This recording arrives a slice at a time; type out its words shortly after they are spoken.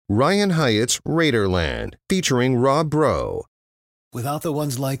Ryan Hyatt's Raiderland, featuring Rob Bro. Without the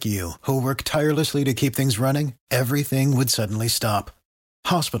ones like you, who work tirelessly to keep things running, everything would suddenly stop.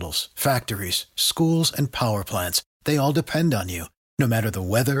 Hospitals, factories, schools, and power plants, they all depend on you. No matter the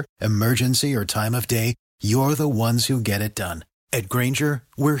weather, emergency, or time of day, you're the ones who get it done. At Grainger,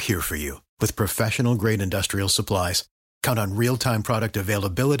 we're here for you with professional-grade industrial supplies. Count on real-time product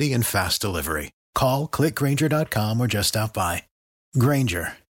availability and fast delivery. Call, clickgrainger.com, or just stop by.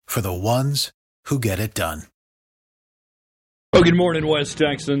 Grainger, for the ones who get it done. Well, good morning, West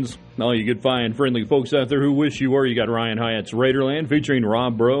Texans. All you good, fine, friendly folks out there who wish you were. You got Ryan Hyatt's Raiderland featuring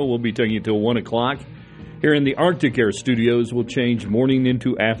Rob Bro. We'll be taking you till 1 o'clock. Here in the Arctic Air Studios, we'll change morning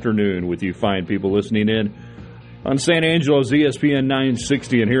into afternoon with you fine people listening in on San Angelo's ESPN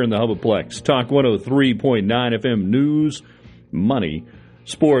 960 and here in the Hubaplex. Talk 103.9 FM News, Money,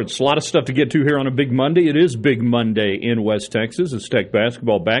 Sports. A lot of stuff to get to here on a big Monday. It is Big Monday in West Texas. It's Tech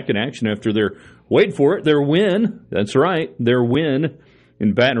basketball back in action after their, wait for it, their win. That's right, their win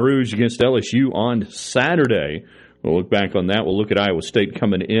in Baton Rouge against LSU on Saturday. We'll look back on that. We'll look at Iowa State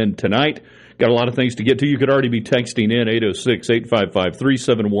coming in tonight. Got a lot of things to get to. You could already be texting in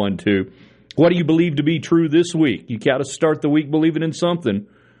 806-855-3712. What do you believe to be true this week? You got to start the week believing in something.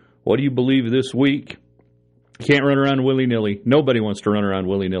 What do you believe this week? You can't run around willy-nilly. Nobody wants to run around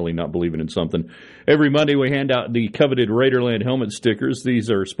willy-nilly not believing in something. Every Monday we hand out the coveted Raiderland helmet stickers. These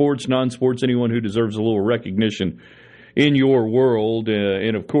are sports, non-sports, anyone who deserves a little recognition in your world.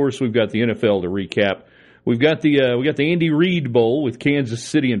 And, of course, we've got the NFL to recap. We got the Andy Reid Bowl with Kansas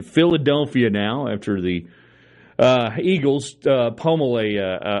City and Philadelphia now after the Eagles pummel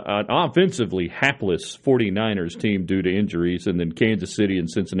an offensively hapless 49ers team due to injuries, and then Kansas City and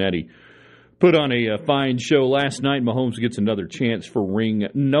Cincinnati put on a fine show last night. Mahomes gets another chance for ring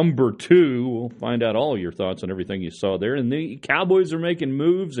number 2. We'll find out all your thoughts on everything you saw there. And the Cowboys are making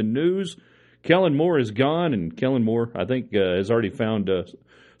moves and news. Kellen Moore is gone, and Kellen Moore, I think, has already found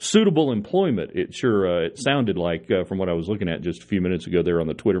suitable employment. It sounded like from what I was looking at just a few minutes ago there on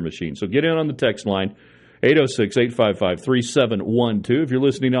the Twitter machine. So get in on the text line, 806-855-3712. If you're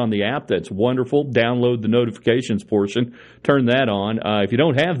listening on the app, that's wonderful. Download the notifications portion. Turn that on. If you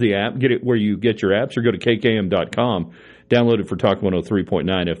don't have the app, get it where you get your apps or go to kkm.com. Download it for Talk 103.9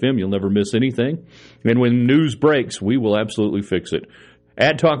 FM. You'll never miss anything. And when news breaks, we will absolutely fix it.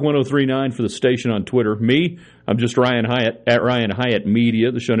 At Talk 103.9 for the station on Twitter. Me, I'm just Ryan Hyatt, at Ryan Hyatt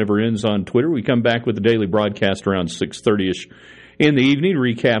Media. The show never ends on Twitter. We come back with the daily broadcast around 6:30ish in the evening,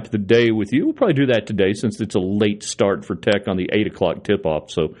 recap the day with you. We'll probably do that today since it's a late start for Tech on the 8 o'clock tip-off.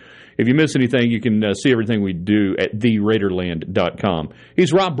 So if you miss anything, you can see everything we do at theraiderland.com.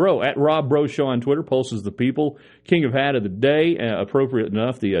 He's Rob Bro, at Rob Bro Show on Twitter. Pulses the people. King of Hat of the Day. Appropriate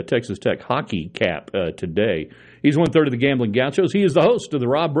enough, the Texas Tech hockey cap today. He's 1/3 of the Gambling Gauchos. He is the host of the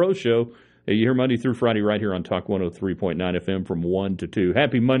Rob Bro Show. You hear Monday through Friday right here on Talk 103.9 FM from 1 to 2.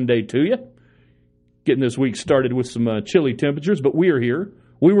 Happy Monday to you. Getting this week started with some chilly temperatures, but we are here.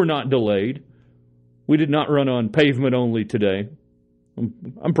 We were not delayed. We did not run on pavement only today.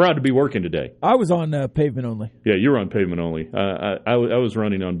 I'm proud to be working today. I was on pavement only. Yeah, you were on pavement only. I was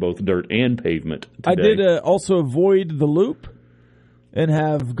running on both dirt and pavement today. I did also avoid the loop and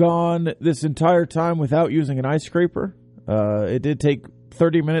have gone this entire time without using an ice scraper. It did take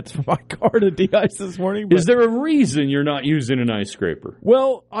 30 minutes for my car to de-ice this morning. Is there a reason you're not using an ice scraper?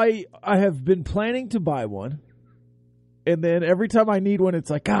 Well, I have been planning to buy one, and then every time I need one, it's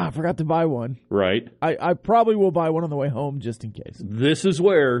like, I forgot to buy one. Right. I probably will buy one on the way home just in case. This is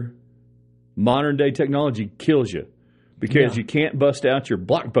where modern-day technology kills you. Because you can't bust out your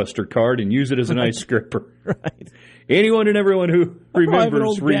Blockbuster card and use it as an ice scraper. Right. Anyone and everyone who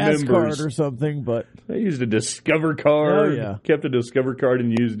remembers. Gas card or something, but I used a Discover card. Oh, yeah. Kept a Discover card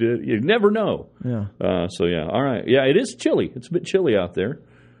and used it. You never know. Yeah. So yeah, all right. Yeah, it is chilly. It's a bit chilly out there.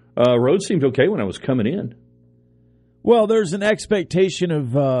 Roads seemed okay when I was coming in. Well, there's an expectation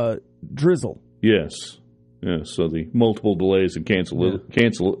of drizzle. Yes. Yeah. So the multiple delays and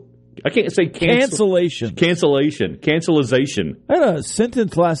I can't say cancellation. Cancelization. I had a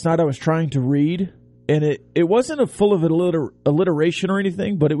sentence last night I was trying to read, and it wasn't full of alliteration or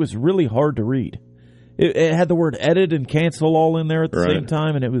anything, but it was really hard to read. It had the word edit and cancel all in there at the same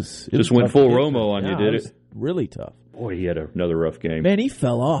time, and it was just went full Romo on you, did it? Really tough. Boy, he had another rough game. Man, he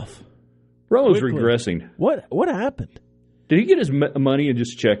fell off. Romo's regressing. What happened? Did he get his money and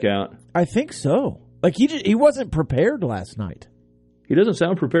just check out? I think so. Like he wasn't prepared last night. He doesn't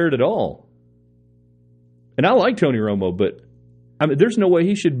sound prepared at all. And I like Tony Romo, but I mean, there's no way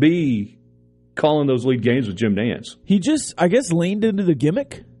he should be calling those lead games with Jim Nantz. He just, I guess, leaned into the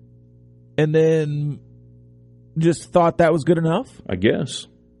gimmick and then just thought that was good enough. I guess.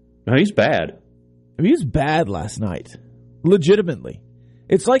 No, he's bad. I mean, he was bad last night. Legitimately.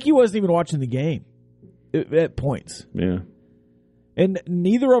 It's like he wasn't even watching the game at points. Yeah. And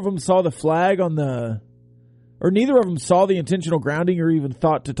neither of them saw the flag neither of them saw the intentional grounding or even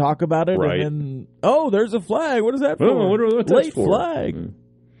thought to talk about it. Right. And then, there's a flag. What is that for? Oh, what that's Late for? flag.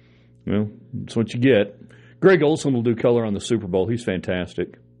 Well, that's what you get. Greg Olson will do color on the Super Bowl. He's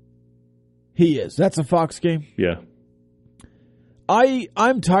fantastic. He is. That's a Fox game. Yeah.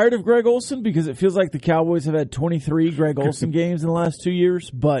 I'm tired of Greg Olson because it feels like the Cowboys have had 23 Greg Olson games in the last 2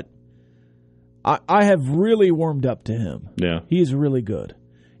 years, but I have really warmed up to him. Yeah. He is really good.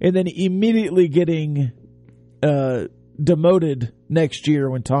 And then immediately getting demoted next year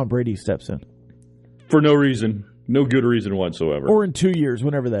when Tom Brady steps in. For no reason. No good reason whatsoever. Or in 2 years,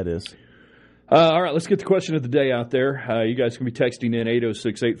 whenever that is. All right, let's get the question of the day out there. You guys can be texting in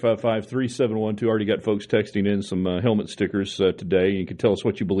 806-855-3712. Already got folks texting in some helmet stickers today. You can tell us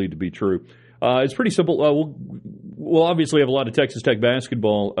what you believe to be true. It's pretty simple. We'll obviously have a lot of Texas Tech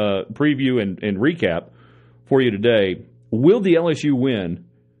basketball preview and recap for you today. Will the LSU win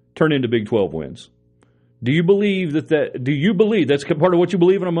turn into Big 12 wins? Do you believe that's part of what you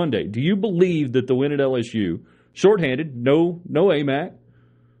believe on a Monday? Do you believe that the win at LSU, shorthanded, no AMAC,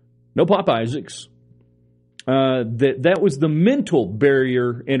 no Pop Isaacs, that was the mental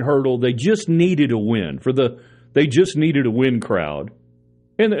barrier and hurdle? They just needed a win they just needed a win crowd.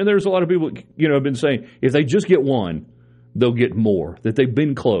 And there's a lot of people, have been saying if they just get one, they'll get more, that they've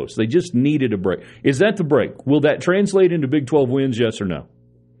been close. They just needed a break. Is that the break? Will that translate into Big 12 wins, yes or no?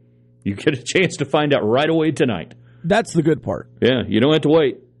 You get a chance to find out right away tonight. That's the good part. Yeah, you don't have to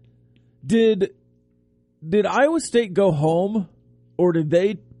wait. Did Iowa State go home, or did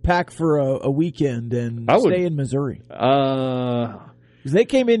they pack for a weekend and stay in Missouri? Because they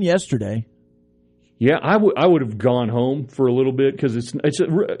came in yesterday. Yeah, I would have gone home for a little bit because it's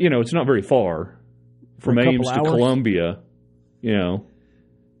not very far from Ames to Columbia.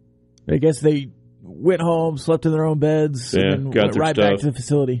 I guess they went home, slept in their own beds, and went right back to the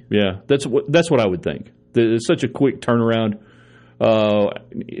facility. Yeah, that's what I would think. It's such a quick turnaround.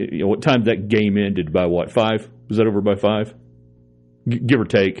 What time that game ended? By what, 5? Was that over by 5? Give or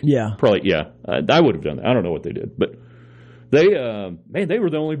take. Yeah. Probably, yeah. I would have done that. I don't know what they did. But they were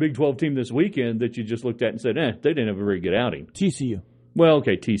the only Big 12 team this weekend that you just looked at and said, they didn't have a very good outing. TCU. Well,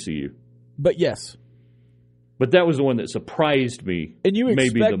 okay, TCU. But yes. But that was the one that surprised me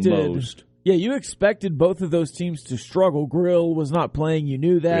maybe the most. Yeah, you expected both of those teams to struggle. Grill was not playing. You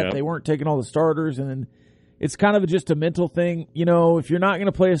knew that. Yeah. They weren't taking all the starters. And then it's kind of just a mental thing. If you're not going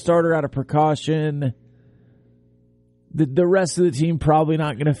to play a starter out of precaution, the rest of the team probably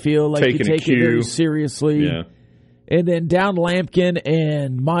not going to feel like you take it very seriously. Yeah. And then down Lampkin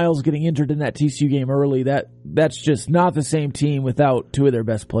and Miles getting injured in that TCU game early, that's just not the same team without two of their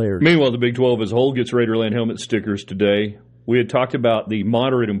best players. Meanwhile, the Big 12 as a whole gets Raiderland helmet stickers today. We had talked about the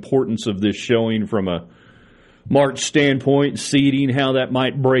moderate importance of this showing from a March standpoint, seeding, how that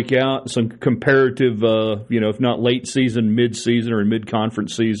might break out, some comparative, if not late season, mid-season or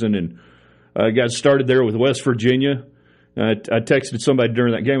mid-conference season. And got started there with West Virginia. I texted somebody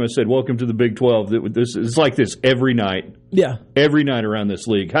during that game. I said, welcome to the Big 12. It's like this every night. Yeah. Every night around this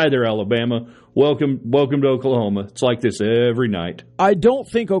league. Hi there, Alabama. Welcome to Oklahoma. It's like this every night. I don't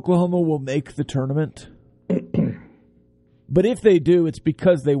think Oklahoma will make the tournament. But if they do, it's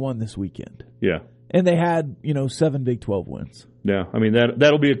because they won this weekend. Yeah. And they had, 7 Big 12 wins. Yeah, I mean,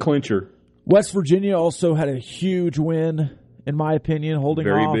 that'll be a clincher. West Virginia also had a huge win, in my opinion, holding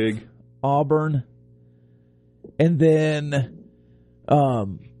off very big Auburn. And then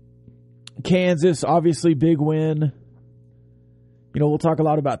Kansas, obviously big win. We'll talk a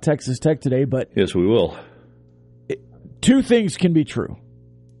lot about Texas Tech today, but yes, we will. Two things can be true.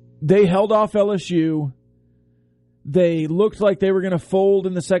 They held off LSU. They looked like they were going to fold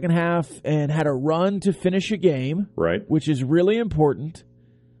in the second half and had a run to finish a game, right? Which is really important.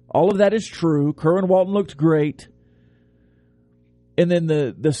 All of that is true. Kerwin Walton looked great. And then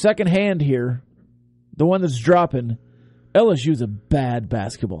the second hand here, the one that's dropping, LSU's a bad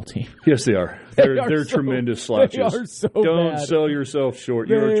basketball team. Yes, they are. They're tremendous slouches. They are so Don't bad. sell yourself short.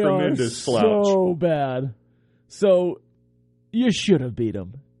 You're a tremendous slouch. So bad. So you should have beat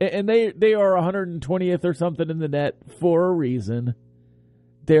them. And they are 120th or something in the net for a reason.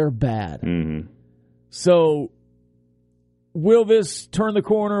 They're bad. Mm-hmm. So will this turn the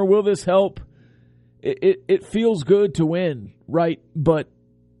corner? Will this help? It feels good to win, right? But,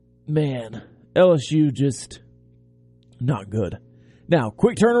 man, LSU just not good. Now,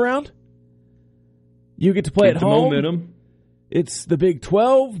 quick turnaround. You get to play Get at the home. Momentum. It's the Big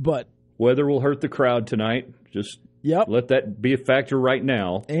 12, but weather will hurt the crowd tonight. Just Yep. Let that be a factor right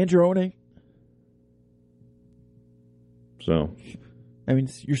now. And you're 0-8. So, I mean,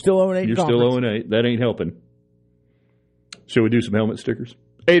 you're still 0-8. You're still 0-8. That ain't helping. Shall we do some helmet stickers?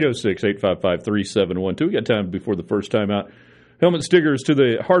 806-855-3712. We got time before the first time out. Helmet stickers to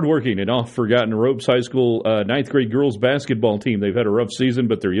the hardworking and oft-forgotten Ropes High School 9th grade girls basketball team. They've had a rough season,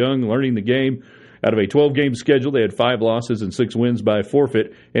 but they're young, learning the game. Out of a 12-game schedule, they had 5 losses and 6 wins by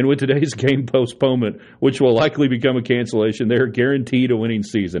forfeit. And with today's game postponement, which will likely become a cancellation, they're guaranteed a winning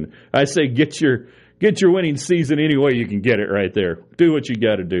season. I say get your winning season any way you can get it right there. Do what you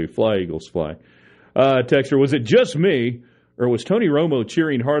got to do. Fly, Eagles, fly. Texter, was it just me, or was Tony Romo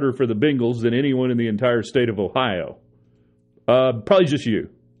cheering harder for the Bengals than anyone in the entire state of Ohio? Probably just you.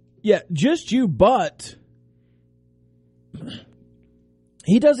 Yeah, just you, but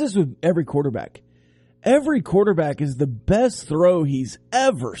he does this with every quarterback. Every quarterback is the best throw he's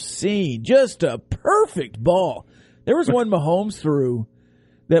ever seen. Just a perfect ball. There was one Mahomes threw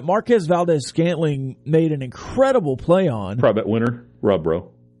that Marquez Valdez-Scantling made an incredible play on. Private winner, Rob Bro.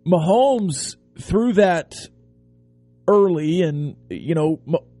 Mahomes threw that early, and, you know,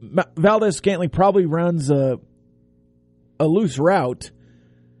 Valdez-Scantling probably runs a loose route,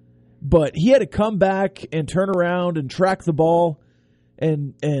 but he had to come back and turn around and track the ball,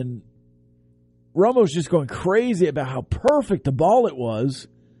 and Romo's just going crazy about how perfect the ball it was.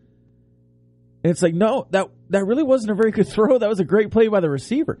 And it's like, no, that really wasn't a very good throw. That was a great play by the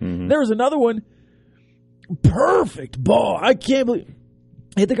receiver. Mm-hmm. There was another one, perfect ball. I can't believe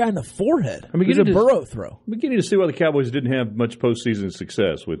hit the guy in the forehead. It was a Burrow throw. I'm beginning to see why the Cowboys didn't have much postseason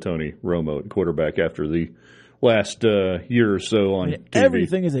success with Tony Romo at quarterback after the last year or so on TV.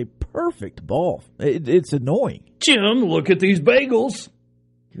 Everything is a perfect ball. It's annoying. Jim, look at these bagels.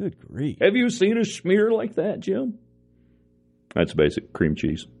 Good grief. Have you seen a smear like that, Jim? That's basic cream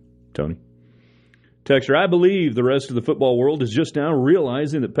cheese, Tony. Texter, I believe the rest of the football world is just now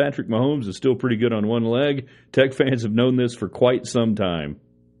realizing that Patrick Mahomes is still pretty good on one leg. Tech fans have known this for quite some time.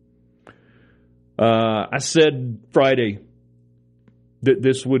 I said Friday that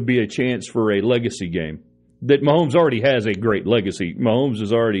this would be a chance for a legacy game. That Mahomes already has a great legacy. Mahomes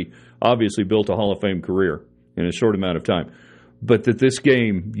has already obviously built a Hall of Fame career in a short amount of time. But that this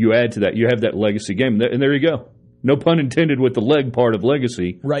game, you add to that, you have that legacy game. And there you go. No pun intended with the leg part of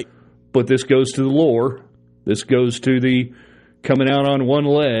legacy. Right. But this goes to the lore. This goes to the coming out on one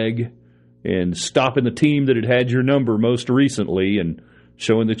leg and stopping the team that had your number most recently and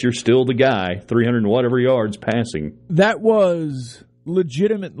showing that you're still the guy, 300 and whatever yards passing. That was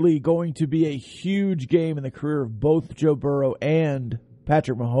legitimately going to be a huge game in the career of both Joe Burrow and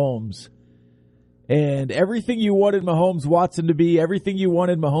Patrick Mahomes. And everything you wanted Mahomes Watson to be, everything you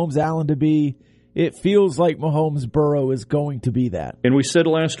wanted Mahomes Allen to be, it feels like Mahomes Burrow is going to be that. And we said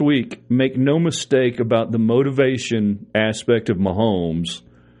last week, make no mistake about the motivation aspect of Mahomes.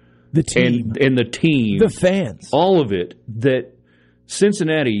 The team. And the team. The fans. All of it. That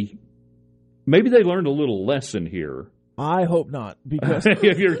Cincinnati, maybe they learned a little lesson here. I hope not. Because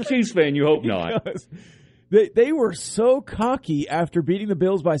if you're a Chiefs fan, you hope not. They were so cocky after beating the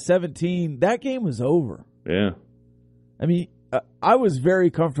Bills by 17. That game was over. Yeah. I mean, I was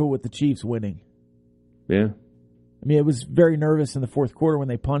very comfortable with the Chiefs winning. Yeah. I mean, it was very nervous in the fourth quarter when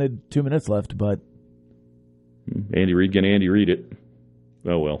they punted 2 minutes left, but Andy Reid going to Andy Reid it.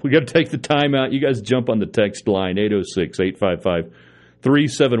 Oh, well. We got to take the time out. You guys jump on the text line,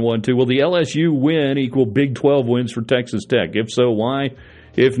 806-855-3712. Will the LSU win equal Big 12 wins for Texas Tech? If so, why?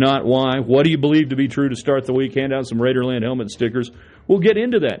 If not, why? What do you believe to be true to start the week? Hand out some Raiderland helmet stickers. We'll get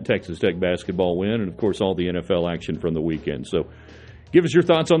into that Texas Tech basketball win and, of course, all the NFL action from the weekend. So give us your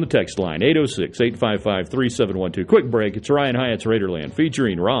thoughts on the text line, 806-855-3712. Quick break. It's Ryan Hyatt's Raiderland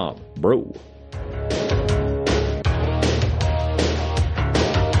featuring Rob Bro.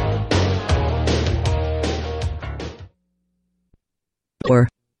 Or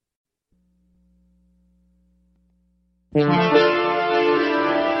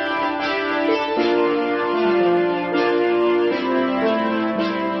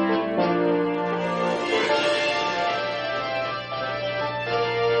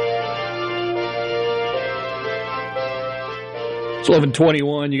It's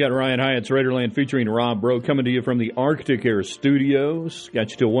 11:21. You got Ryan Hyatt's Raiderland featuring Rob Bro coming to you from the Arctic Air Studios. Got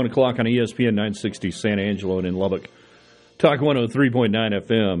you till 1 o'clock on ESPN 960 San Angelo and in Lubbock. Talk 103.9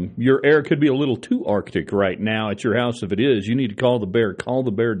 FM. Your air could be a little too Arctic right now at your house. If it is, you need to call the Bear.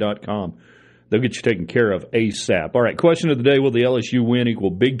 CallTheBear.com. They'll get you taken care of ASAP. All right, question of the day, will the LSU win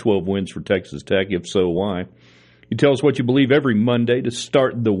equal Big 12 wins for Texas Tech? If so, why? You tell us what you believe every Monday to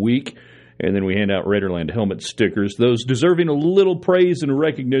start the week. And then we hand out Raiderland helmet stickers, those deserving a little praise and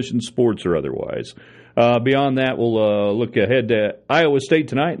recognition, sports or otherwise. Beyond that, we'll look ahead to Iowa State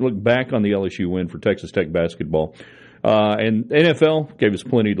tonight and look back on the LSU win for Texas Tech basketball. And NFL gave us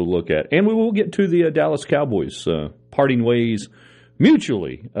plenty to look at. And we will get to the Dallas Cowboys parting ways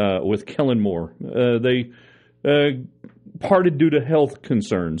mutually with Kellen Moore. They parted due to health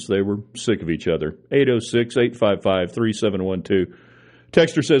concerns. They were sick of each other. 806-855-3712.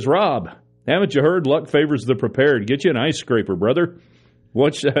 Texter says, Rob, haven't you heard luck favors the prepared? Get you an ice scraper, brother.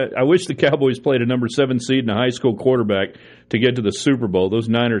 I wish the Cowboys played a number 7 seed and a high school quarterback to get to the Super Bowl. Those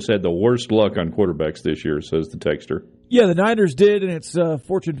Niners had the worst luck on quarterbacks this year, says the texter. Yeah, the Niners did, and it's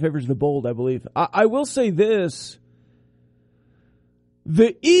fortune favors the bold, I believe. I will say this.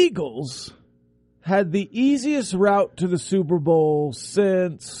 The Eagles had the easiest route to the Super Bowl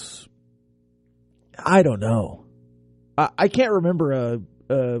since, I don't know. I can't remember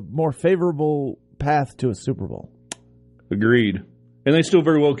a more favorable path to a Super Bowl. Agreed. And they still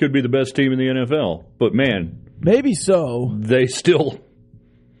very well could be the best team in the NFL. But, man. Maybe so. They still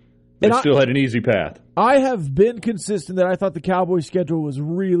had an easy path. I have been consistent that I thought the Cowboys' schedule was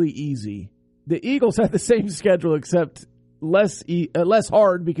really easy. The Eagles had the same schedule except less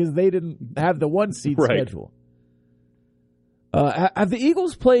hard because they didn't have the 1-seed schedule. Have the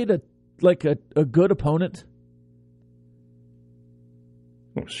Eagles played a good opponent?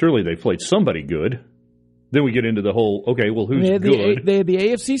 Well, surely they played somebody good. Then we get into the whole, okay, well, who's good? They had the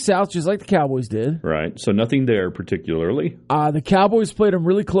AFC South just like the Cowboys did. Right, so nothing there particularly. The Cowboys played them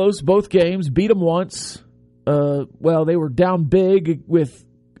really close, both games, beat them once. They were down big with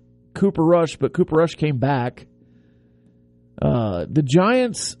Cooper Rush, but Cooper Rush came back. The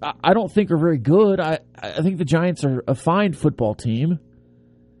Giants, I don't think are very good. I think the Giants are a fine football team.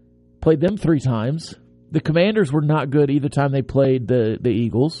 Played them 3 times. The Commanders were not good either time they played the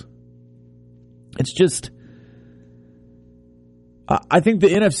Eagles. It's just, I think the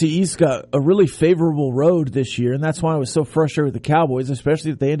NFC East got a really favorable road this year, and that's why I was so frustrated with the Cowboys,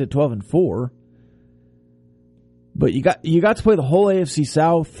 especially if they ended 12-4. But you got to play the whole AFC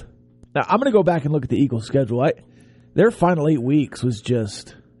South. Now, I'm going to go back and look at the Eagles' schedule. Their final 8 weeks was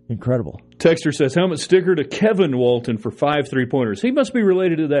just incredible. Texter says, helmet sticker to Kevin Walton for 5 3-pointers. He must be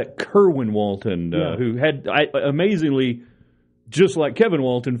related to that Kerwin Walton, who had, amazingly, just like Kevin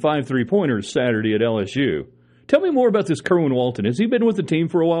Walton, 5 3-pointers Saturday at LSU. Tell me more about this Kerwin Walton. Has he been with the team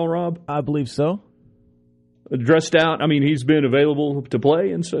for a while, Rob? I believe so. Dressed out? I mean, he's been available to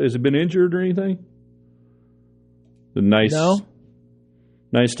play, and so has he been injured or anything? No.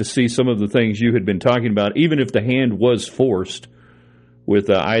 Nice to see some of the things you had been talking about, even if the hand was forced with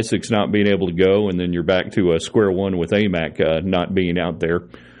Isaacs not being able to go, and then you're back to square one with Amac not being out there.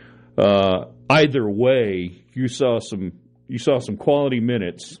 Either way, you saw some quality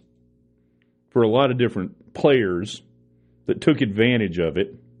minutes for a lot of different players that took advantage of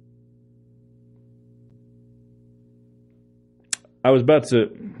it. I was about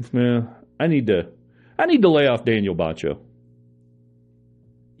to, I need to lay off Daniel Baccio.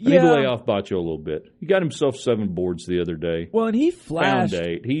 I need to lay off Baccio a little bit. He got himself 7 boards the other day. Well, and he flashed. Found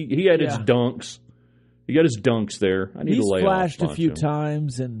 8. He had his dunks. He got his dunks there. I need to lay off Baccio. He's flashed a few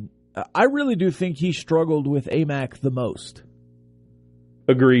times, and I really do think he struggled with Amac the most.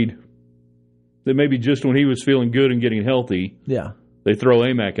 Agreed. That maybe just when he was feeling good and getting healthy, they throw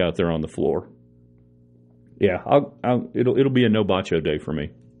Amac out there on the floor. Yeah, it'll be a no Baccio day for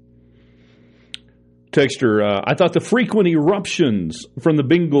me. Texter, I thought the frequent eruptions from the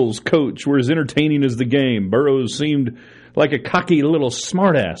Bengals coach were as entertaining as the game. Burrows seemed like a cocky little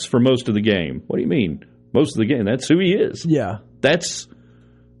smartass for most of the game. What do you mean? Most of the game? That's who he is. Yeah. That's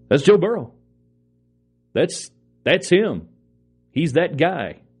Joe Burrow. That's him. He's that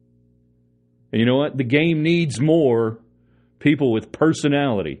guy. And you know what? The game needs more people with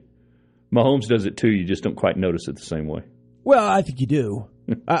personality. Mahomes does it too. You just don't quite notice it the same way. Well, I think you do.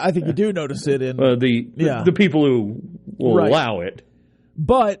 I think you do notice it in the people who will allow it.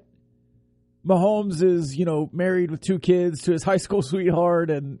 But Mahomes is, married with 2 kids to his high school sweetheart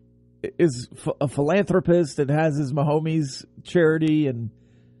and is a philanthropist and has his Mahomes charity.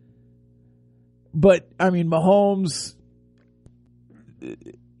 But Mahomes,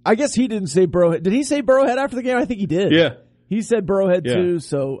 I guess he didn't say Burrowhead. Did he say Burrowhead after the game? I think he did. Yeah. He said Burrowhead too.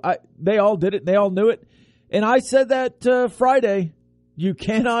 So they all did it. They all knew it. And I said that Friday. You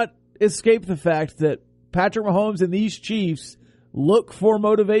cannot escape the fact that Patrick Mahomes and these Chiefs look for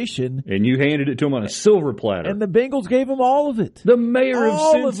motivation. And you handed it to him on a silver platter. And the Bengals gave him all of it. The mayor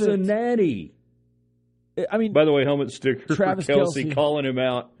of Cincinnati. By the way, helmet sticker Travis for Kelce calling him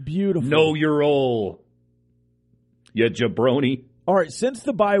out. Beautiful. Know your role. You jabroni. All right, since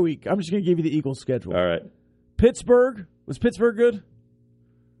the bye week, I'm just going to give you the Eagles schedule. All right. Pittsburgh. Was Pittsburgh good?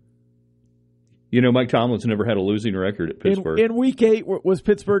 You know, Mike Tomlin's never had a losing record at Pittsburgh. In Week 8, was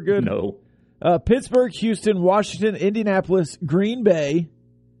Pittsburgh good? No. Pittsburgh, Houston, Washington, Indianapolis, Green Bay,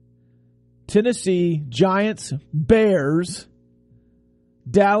 Tennessee, Giants, Bears,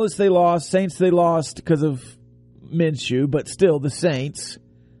 Dallas they lost, Saints they lost because of Minshew, but still the Saints,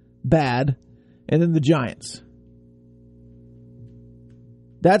 bad, and then the Giants.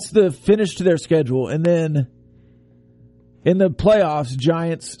 That's the finish to their schedule. And then in the playoffs,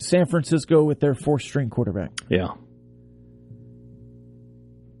 Giants, San Francisco with their fourth-string quarterback. Yeah.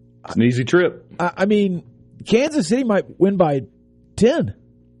 It's an easy trip. I mean, Kansas City might win by 10.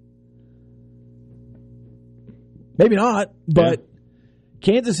 Maybe not, but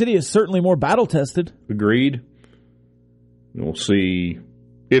Kansas City is certainly more battle-tested. Agreed. We'll see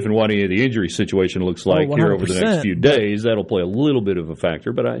if and what any of the injury situation looks like here over the next few days. That'll play a little bit of a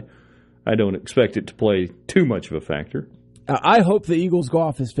factor, but I don't expect it to play too much of a factor. I hope the Eagles go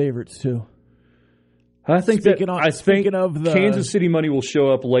off as favorites, too. I think Kansas City money will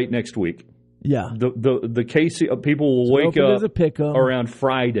show up late next week. Yeah. The KC people will wake up around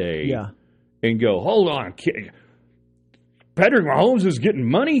Friday and go, hold on, Patrick Mahomes is getting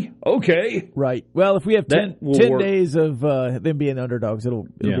money? Okay. Right. Well, if we have 10 days of them being underdogs, it'll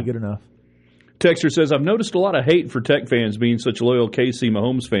be good enough. Texter says, I've noticed a lot of hate for Tech fans being such loyal KC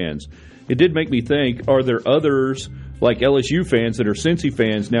Mahomes fans. It did make me think, are there others like LSU fans that are Cincy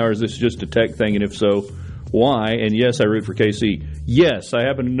fans now, or is this just a Tech thing? And if so, why? And yes, I root for KC. Yes, I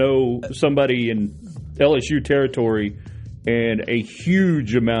happen to know somebody in LSU territory and a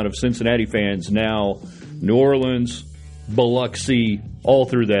huge amount of Cincinnati fans now, New Orleans, Biloxi, all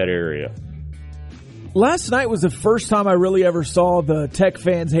through that area. Last night was the first time I really ever saw the Tech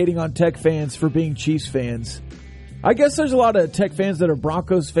fans hating on Tech fans for being Chiefs fans. I guess there's a lot of Tech fans that are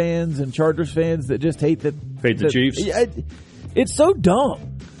Broncos fans and Chargers fans that just hate the Chiefs. It's so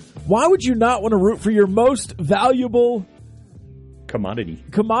dumb. Why would you not want to root for your most valuable commodity,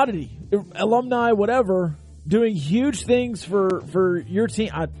 alumni, whatever, doing huge things for your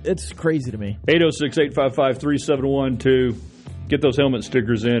team? It's crazy to me. 806-855-3712. Get those helmet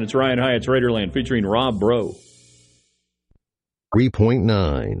stickers in. It's Ryan Hyatt's Raiderland featuring Rob Bro.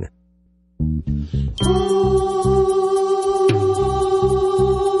 3.9.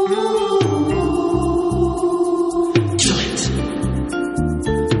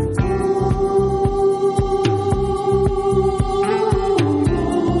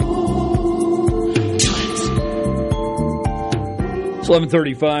 It's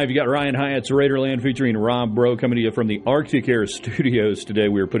 11:35. You got Ryan Hyatt's Raiderland featuring Rob Bro coming to you from the Arctic Air Studios today.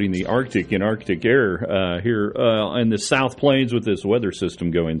 We are putting the Arctic in Arctic Air here in the South Plains with this weather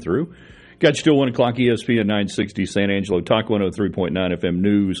system going through. Got you till 1 o'clock, ESPN 960 San Angelo, Talk 103.9 FM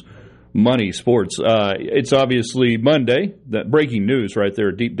News, Money, Sports. It's obviously Monday. That breaking news right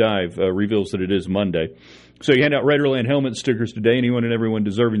there, Deep Dive, reveals that it is Monday. So you hand out Raiderland helmet stickers today. Anyone and everyone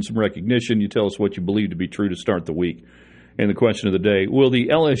deserving some recognition. You tell us what you believe to be true to start the week. And the question of the day, will the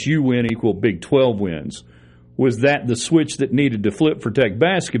LSU win equal Big 12 wins? Was that the switch that needed to flip for Tech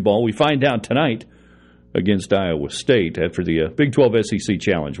basketball? We find out tonight against Iowa State after the Big 12 SEC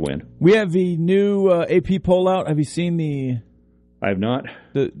Challenge win. We have the new AP poll out. Have you seen the... I have not.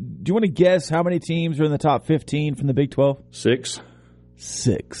 Do you want to guess how many teams are in the top 15 from the Big 12? 6.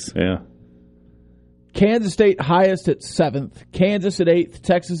 Yeah. Kansas State highest at 7th. Kansas at 8th.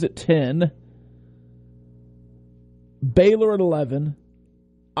 Texas at 10. Baylor at 11,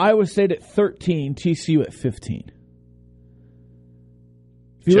 Iowa State at 13, TCU at 15.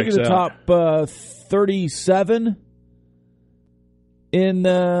 If you look at the top 37 in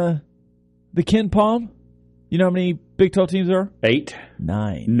the Ken Palm, you know how many Big 12 teams there are? 8.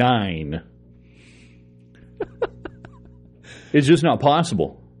 9. It's just not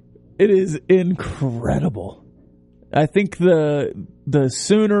possible. It is incredible. I think the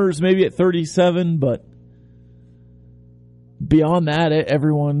Sooners maybe at 37, but beyond that,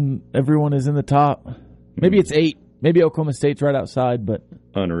 everyone is in the top. Maybe it's 8. Maybe Oklahoma State's right outside, but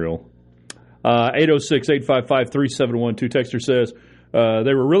unreal. 806-855-3712. Texter says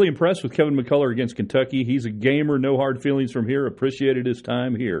they were really impressed with Kevin McCullough against Kentucky. He's a gamer, no hard feelings from here. Appreciated his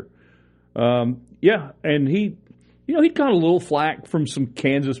time here. And he got a little flack from some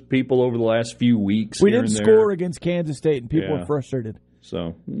Kansas people over the last few weeks. We didn't score against Kansas State, and people were frustrated.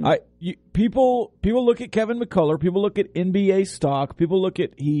 So people look at Kevin McCullough. People look at NBA stock. People look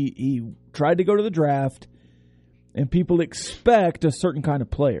at he tried to go to the draft, and people expect a certain kind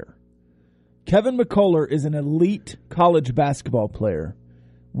of player. Kevin McCullough is an elite college basketball player.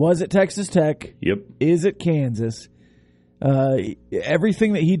 Was at Texas Tech. Yep. Is at Kansas.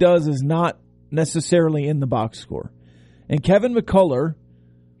 Everything that he does is not necessarily in the box score. And Kevin McCullough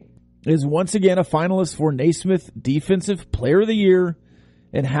is once again a finalist for Naismith Defensive Player of the Year.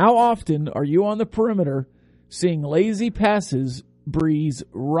 And how often are you on the perimeter seeing lazy passes breeze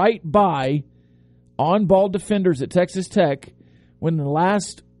right by on-ball defenders at Texas Tech when in the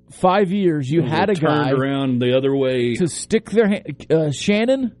last 5 years you had a guy turned around the other way to stick their hand?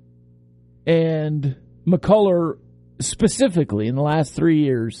 Shannon and McCullough specifically in the last 3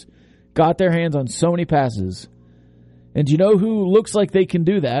 years got their hands on so many passes. And do you know who looks like they can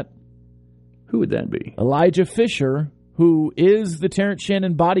do that? Who would that be? Elijah Fisher, who is the Terrence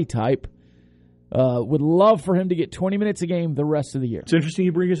Shannon body type. Would love for him to get 20 minutes a game the rest of the year. It's interesting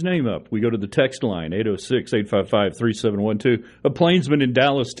you bring his name up. We go to the text line, 806-855-3712. A Plainsman in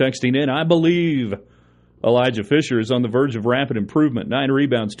Dallas texting in, I believe Elijah Fisher is on the verge of rapid improvement. 9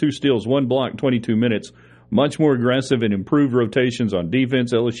 rebounds, 2 steals, 1 block, 22 minutes. Much more aggressive and improved rotations on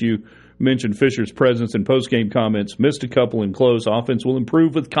defense. LSU mentioned Fisher's presence in postgame comments. Missed a couple in close. Offense will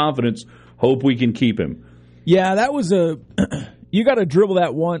improve with confidence. Hope we can keep him. Yeah, that was you got to dribble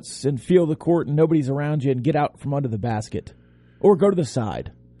that once and feel the court and nobody's around you and get out from under the basket. Or go to the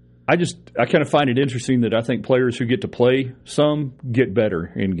side. I kind of find it interesting that I think players who get to play some get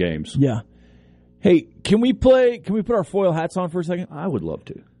better in games. Yeah. Hey, can we put our foil hats on for a second? I would love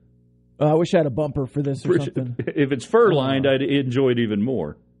to. I wish I had a bumper for this or something. If it's fur-lined, I'd enjoy it even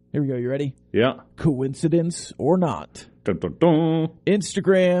more. Here we go. You ready? Yeah. Coincidence or not? Dun, dun, dun.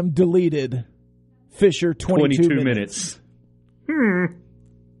 Instagram deleted Fisher 22 minutes.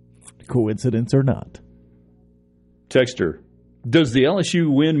 Coincidence or not? Texter, does the LSU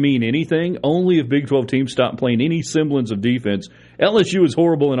win mean anything? Only if Big 12 teams stop playing any semblance of defense. LSU is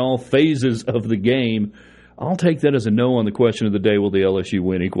horrible in all phases of the game. I'll take that as a no on the question of the day. Will the LSU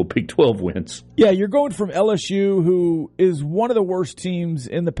win equal Big 12 wins? Yeah, you're going from LSU, who is one of the worst teams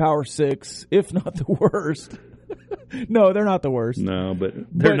in the Power Six, if not the worst. No, they're not the worst. No, but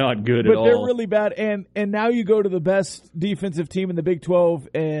they're not good at all. But they're really bad. And now you go to the best defensive team in the Big 12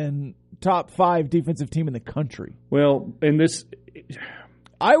 and top 5 defensive team in the country. Well, and this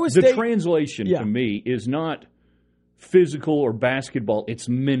the translation to me is not physical or basketball. It's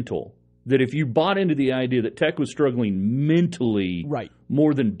mental. That if you bought into the idea that Tech was struggling mentally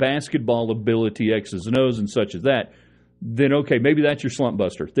more than basketball ability, X's and O's and such as that, then okay, maybe that's your slump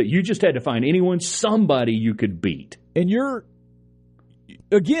buster. That you just had to find somebody you could beat. And you've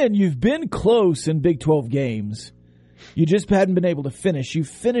been close in Big 12 games. You just hadn't been able to finish. You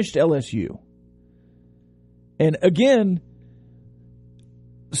finished LSU. And again,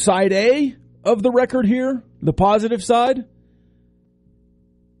 side A of the record here, the positive side,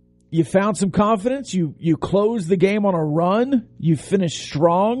 you found some confidence. You closed the game on a run. You finished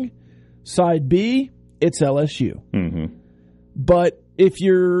strong. Side B, it's LSU. Mm-hmm. But if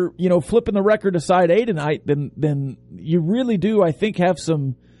you're, flipping the record to side A tonight, then you really do, I think, have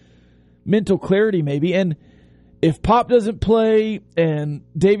some mental clarity maybe. And if Pop doesn't play and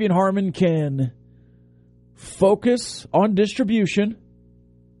Davian Harmon can focus on distribution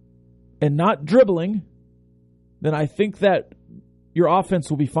and not dribbling, then I think that your offense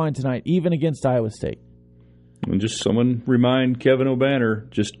will be fine tonight, even against Iowa State. And just someone remind Kevin O'Banner,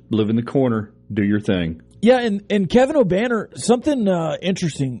 just live in the corner, do your thing. Yeah, and Kevin O'Banner, something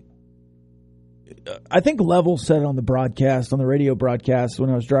interesting. I think Level said it on the radio broadcast when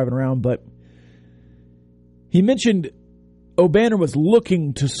I was driving around, but he mentioned O'Banner was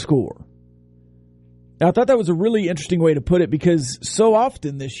looking to score. Now, I thought that was a really interesting way to put it because so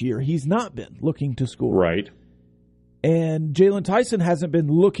often this year he's not been looking to score. Right. And Jalen Tyson hasn't been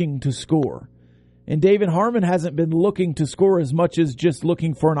looking to score. And David Harmon hasn't been looking to score as much as just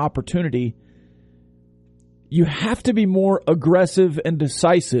looking for an opportunity. You have to be more aggressive and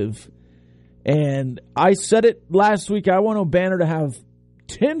decisive. And I said it last week, I want O'Banner to have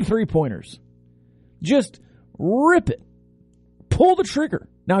 10 3-pointers. Just rip it. Pull the trigger.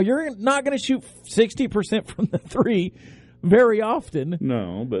 Now, you're not going to shoot 60% from the 3 very often.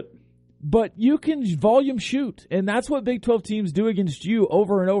 No, But you can volume shoot, and that's what Big 12 teams do against you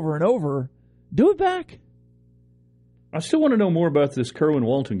over and over and over. Do it back. I still want to know more about this Kerwin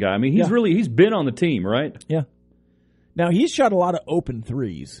Walton guy. I mean, he's been on the team, right? Yeah. Now, he's shot a lot of open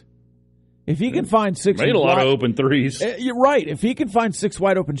threes. If he can find 6... Made a lot of open threes. You're right. If he can find 6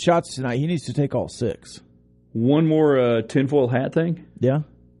 wide open shots tonight, he needs to take all 6. One more tinfoil hat thing? Yeah.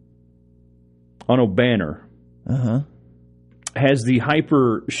 On O'Banner. Uh-huh. Has the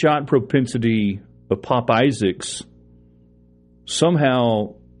hyper shot propensity of Pop Isaacs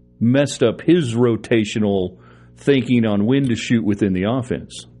somehow messed up his rotational thinking on when to shoot within the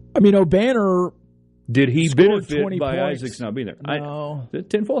offense? I mean, O'Banner... Did he benefit by points. Isaacs not being there? No.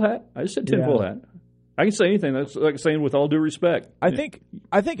 Tinfoil hat? I just said tinfoil hat. I can say anything. That's like saying with all due respect. I think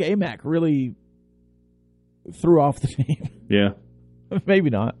AMAC really threw off the team. Yeah. Maybe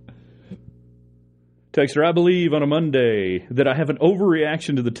not. Texter, I believe on a Monday that I have an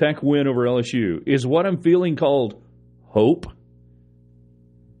overreaction to the Tech win over LSU. Is what I'm feeling called hope?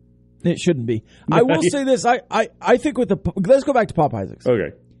 It shouldn't be. I will say this. I think with let's go back to Pop Isaacs.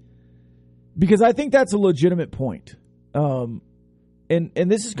 Okay. Because I think that's a legitimate point. And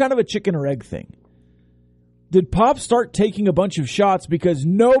this is kind of a chicken or egg thing. Did Pop start taking a bunch of shots because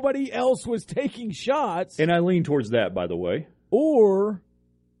nobody else was taking shots? And I lean towards that, by the way. Or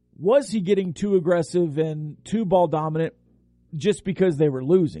was he getting too aggressive and too ball dominant just because they were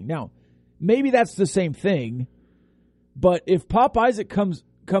losing? Now, maybe that's the same thing, but if Pop Isaac comes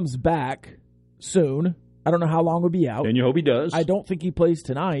back soon, I don't know how long he'll be out. And you hope he does. I don't think he plays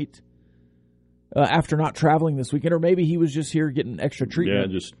tonight after not traveling this weekend, or maybe he was just here getting extra treatment.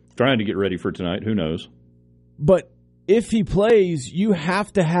 Yeah, just trying to get ready for tonight. Who knows? But if he plays, you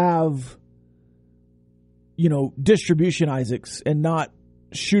have to have, distribution Isaacs and not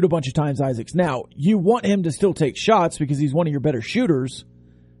shoot a bunch of times Isaacs. Now, you want him to still take shots because he's one of your better shooters,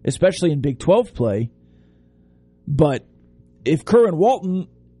 especially in Big 12 play. But if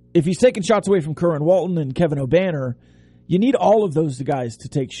he's taking shots away from Curran Walton and Kevin O'Banner, you need all of those guys to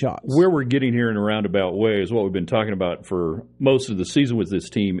take shots. Where we're getting here in a roundabout way is what we've been talking about for most of the season with this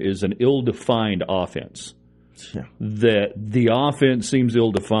team is an ill-defined offense. Yeah. That the offense seems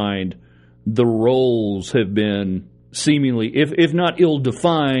ill-defined. The roles have been seemingly, if not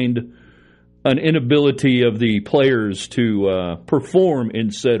ill-defined, an inability of the players to perform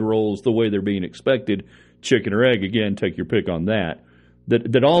in said roles the way they're being expected. Chicken or egg, again, take your pick on that.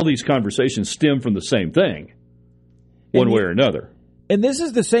 That all these conversations stem from the same thing, one way or another. And this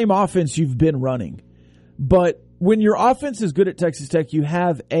is the same offense you've been running. But when your offense is good at Texas Tech, you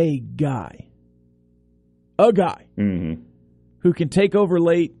have a guy who can take over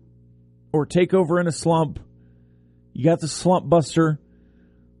late or take over in a slump. You got the slump buster.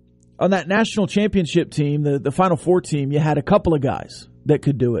 On that national championship team, the Final Four team, you had a couple of guys that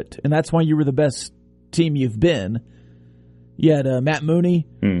could do it. And that's why you were the best team you've been. You had Matt Mooney,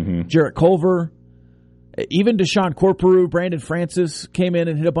 Jarrett Culver, even Deshaun Corporeau, Brandon Francis came in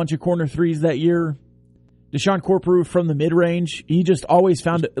and hit a bunch of corner threes that year. Deshaun Corporeau from the mid-range, he just always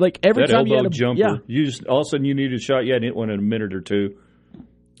found it. Like every that time you had a jumper, yeah. You just all of a sudden you needed a shot. You hadn't hit one in a minute or two.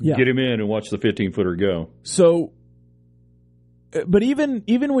 Yeah. Get him in and watch the 15-footer go. So, but even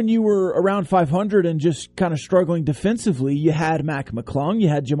when you were around 500 and just kind of struggling defensively, you had Mac McClung, you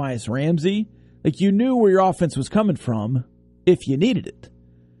had Jamias Ramsey. Like you knew where your offense was coming from if you needed it.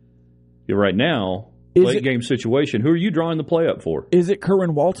 Yeah, right now, late game situation. Who are you drawing the play up for? Is it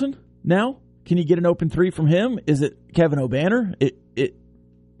Curran Walton now? Can you get an open three from him? Is it Kevin O'Banner? It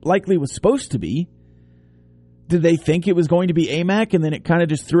likely was supposed to be. Did they think it was going to be AMAC and then it kind of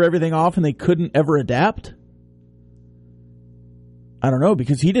just threw everything off and they couldn't ever adapt? I don't know,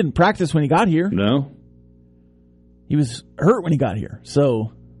 because he didn't practice when he got here. No. He was hurt when he got here.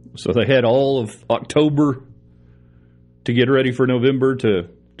 So they had all of October to get ready for November to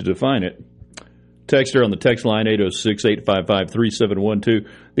define it. Texter on the text line, 806-855-3712.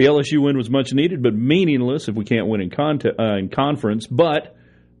 The LSU win was much needed, but meaningless if we can't win in conference. But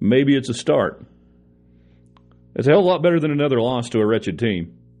maybe it's a start. It's a hell of a lot better than another loss to a wretched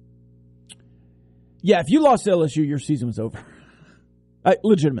team. Yeah, if you lost to LSU, your season was over.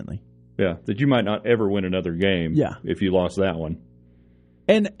 Legitimately. Yeah, that you might not ever win another game if you lost that one.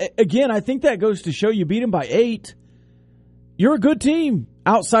 And again, I think that goes to show you beat them by 8. You're a good team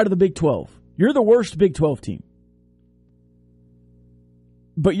outside of the Big 12. You're the worst Big 12 team.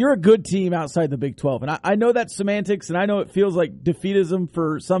 But you're a good team outside the Big 12. And I know that's semantics, and I know it feels like defeatism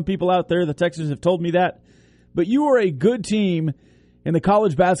for some people out there. The Texans have told me that. But you are a good team in the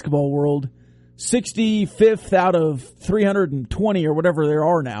college basketball world, 65th out of 320 or whatever there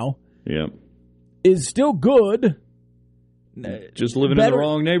are now. Yeah. Is still good. Just living in the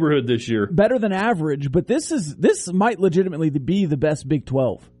wrong neighborhood this year. Better than average, but this might legitimately be the best Big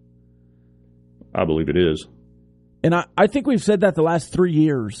 12. I believe it is. And I think we've said that the last 3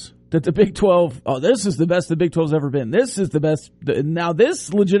 years, that the Big 12, this is the best the Big 12's ever been. This is the best. Now,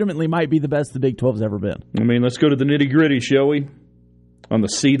 this legitimately might be the best the Big 12's ever been. I mean, let's go to the nitty-gritty, shall we? On the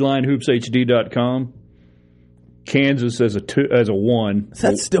Seedline, hoopshd.com. Kansas as a 1.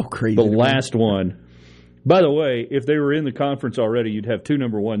 That's still crazy. The last one. By the way, if they were in the conference already, you'd have 2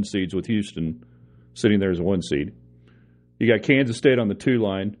 number 1 seeds with Houston sitting there as a 1 seed. You got Kansas State on the 2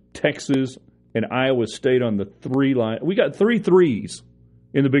 line, Texas and Iowa State on the 3 line. We got 3 threes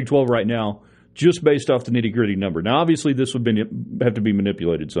in the Big 12 right now, just based off the nitty-gritty number. Now, obviously, this would have to be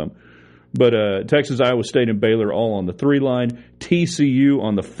manipulated some. But Texas, Iowa State, and Baylor all on the 3 line. TCU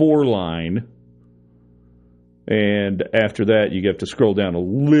on the 4 line. And after that, you have to scroll down a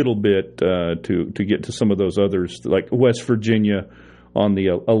little bit to get to some of those others, like West Virginia on the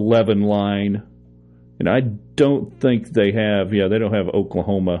 11 line. And I don't think they don't have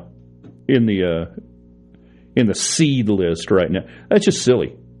Oklahoma in the seed list right now. That's just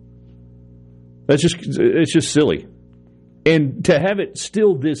silly. It's just silly. And to have it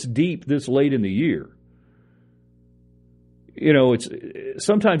still this deep, this late in the year, it's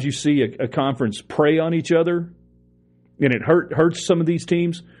sometimes you see a conference prey on each other, and it hurts some of these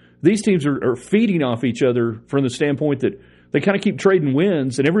teams. These teams are feeding off each other from the standpoint that they kind of keep trading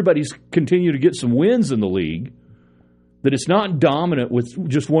wins, and everybody's continue to get some wins in the league. That it's not dominant with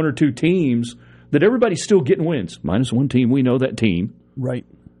just 1 or 2 teams. That everybody's still getting wins. Minus 1 team, we know that team. Right.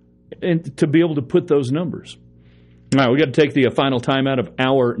 And to be able to put those numbers. All right, we got to take the final timeout of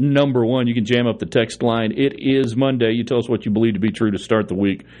hour number 1. You can jam up the text line. It is Monday. You tell us what you believe to be true to start the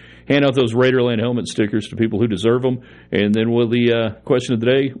week. Hand out those Raiderland helmet stickers to people who deserve them. And then will the question of the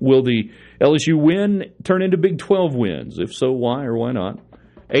day, will the LSU win turn into Big 12 wins? If so, why or why not?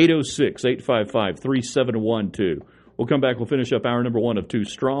 806-855-3712. We'll come back. We'll finish up hour number 1 of 2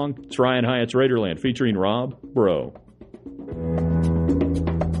 Strong. It's Ryan Hyatt's Raiderland featuring Rob Bro.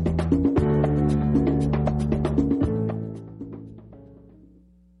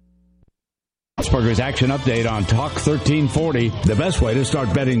 Asperger's Action Update on Talk 1340. The best way to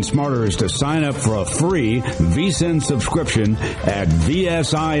start betting smarter is to sign up for a free VSiN subscription at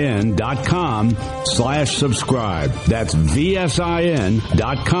vsin.com/subscribe. That's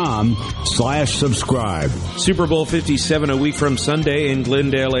vsin.com/subscribe. Super Bowl 57 a week from Sunday in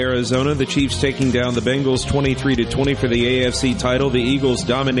Glendale, Arizona. The Chiefs taking down the Bengals 23-20 for the AFC title. The Eagles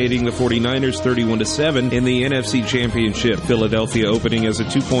dominating the 49ers 31-7 in the NFC Championship. Philadelphia opening as a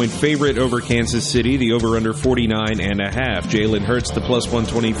 2-point favorite over Kansas City, the over-under 49.5. Jalen Hurts, the plus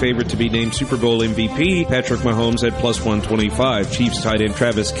 120 favorite to be named Super Bowl MVP. Patrick Mahomes at plus 125. Chiefs tight end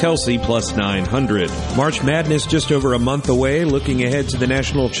Travis Kelce plus 900. March Madness just over a month away. Looking ahead to the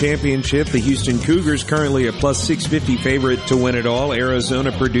national championship, the Houston Cougars currently a plus 650 favorite to win it all.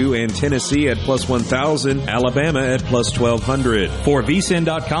 Arizona, Purdue, and Tennessee at plus 1,000. Alabama at plus 1,200. For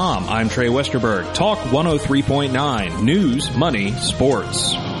vsin.com, I'm Trey Westerberg. Talk 103.9. News, money,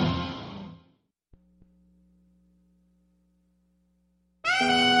 sports.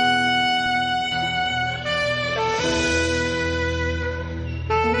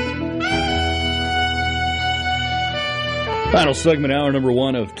 Final segment, hour number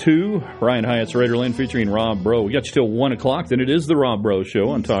 1 of 2. Ryan Hyatt's Raiderland featuring Rob Bro. We got you till 1 o'clock. Then it is the Rob Bro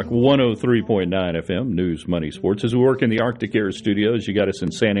Show on Talk 103.9 FM, News, Money, Sports. As we work in the Arctic Air Studios, you got us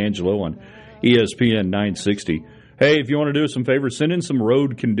in San Angelo on ESPN 960. Hey, if you want to do us some favors, send in some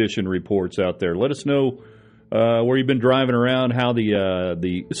road condition reports out there. Let us know where you've been driving around, how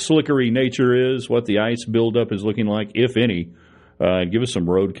the slickery nature is, what the ice buildup is looking like, if any. And give us some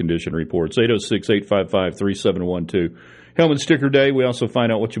road condition reports. 806-855-3712. Helmet Sticker Day. We also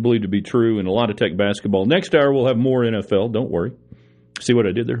find out what you believe to be true in a lot of Tech basketball. Next hour, we'll have more NFL. Don't worry. See what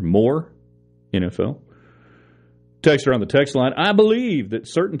I did there? More NFL. Texter on the text line. I believe that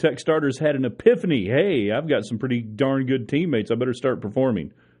certain Tech starters had an epiphany. Hey, I've got some pretty darn good teammates. I better start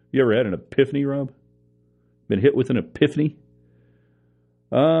performing. You ever had an epiphany, Rob? Been hit with an epiphany?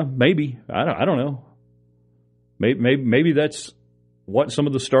 Maybe. I don't know. Maybe that's what some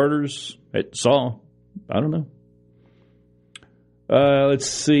of the starters saw. I don't know. Let's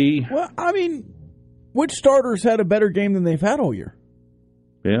see. Well, I mean, which starters had a better game than they've had all year?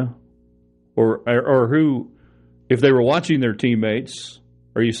 Yeah. Or who, if they were watching their teammates,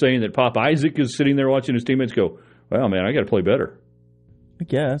 are you saying that Pop Isaac is sitting there watching his teammates go, well, man, I got to play better? I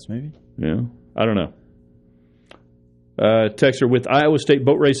guess, maybe. Yeah. I don't know. Texter, with Iowa State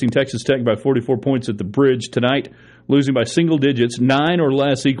boat racing Texas Tech by 44 points at the bridge tonight, losing by single digits, 9 or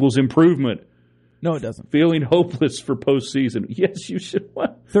less equals improvement. No, it doesn't. Feeling hopeless for postseason. Yes, you should.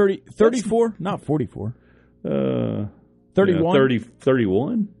 What? 34? Not 44. 31? Yeah,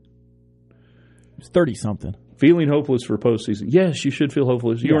 31? It's 30-something. Feeling hopeless for postseason. Yes, you should feel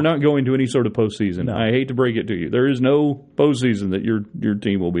hopeless. You are not going to any sort of postseason. No. I hate to break it to you. There is no postseason that your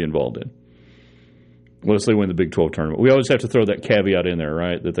team will be involved in. Unless they win the Big 12 tournament. We always have to throw that caveat in there,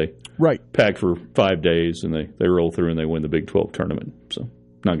 right? That they pack for 5 days and they roll through and they win the Big 12 tournament. So,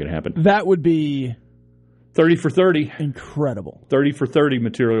 not going to happen. That would be 30 for 30. Incredible. 30 for 30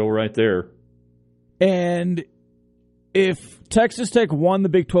 material right there. And if Texas Tech won the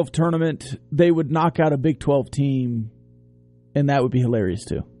Big 12 tournament, they would knock out a Big 12 team, and that would be hilarious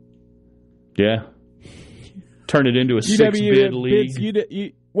too. Yeah. Turn it into a 6-bid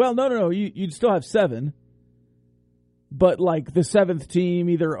league. Well, no. You'd still have 7. But like the 7th team,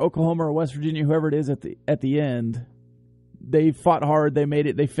 either Oklahoma or West Virginia, whoever it is at the end, they fought hard, they made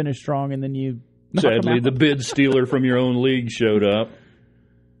it, they finished strong, and then you knock them Sadly, out. the bid stealer from your own league showed up.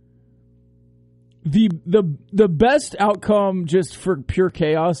 The best outcome, just for pure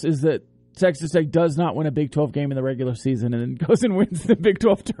chaos, is that Texas Tech does not win a Big 12 game in the regular season and then goes and wins the Big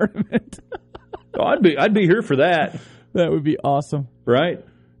 12 tournament. Oh, I'd be here for that. That would be awesome. Right?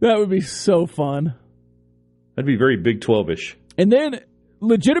 That would be so fun. That'd be very Big 12-ish. And then,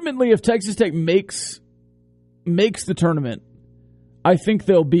 legitimately, if Texas Tech makes the tournament, I think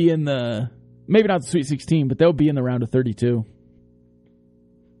they'll be in the, maybe not the Sweet 16, but they'll be in the round of 32.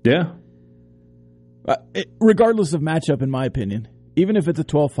 Yeah. Regardless of matchup, in my opinion. Even if it's a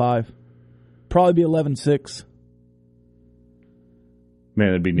 12-5. Probably be 11-6. Man,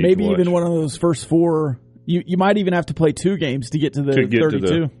 that'd be neat Maybe to watch. even one of those first 4. You might even have to play 2 games to get to the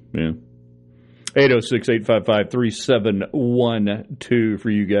 32. Yeah. 806-855-3712 for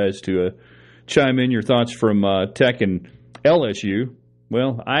you guys to chime in your thoughts from Tech and LSU.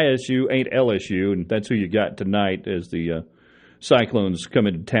 Well, ISU ain't LSU, and that's who you got tonight as the Cyclones come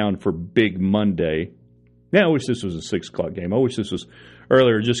into town for Big Monday. Yeah, I wish this was a 6 o'clock game. I wish this was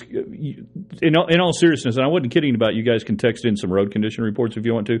earlier. Just in all seriousness, and I wasn't kidding about, you guys can text in some road condition reports if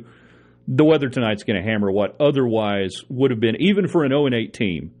you want to. The weather tonight's going to hammer what otherwise would have been, even for an 0-8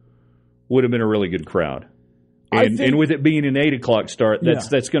 team, would have been a really good crowd. And with it being an 8 o'clock start,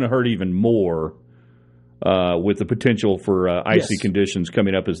 that's going to hurt even more with the potential for icy conditions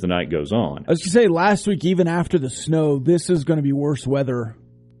coming up as the night goes on. I was going to say, last week, even after the snow, this is going to be worse weather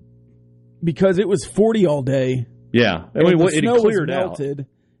because it was 40 all day. Yeah. I mean, the snow cleared was melted,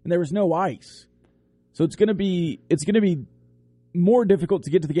 and there was no ice. So it's going to be more difficult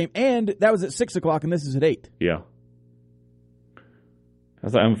to get to the game. And that was at 6 o'clock, and this is at 8. Yeah.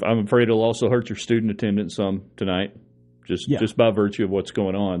 I'm afraid it'll also hurt your student attendance some tonight, just by virtue of what's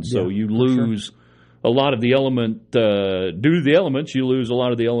going on. So you lose a lot of the element, due to the elements, you lose a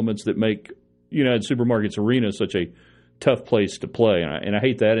lot of the elements that make United Supermarkets Arena such a tough place to play. And I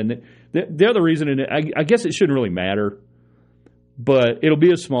hate that. And the other reason, and I guess it shouldn't really matter, but it'll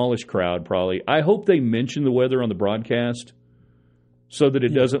be a smallish crowd probably. I hope they mention the weather on the broadcast, so that it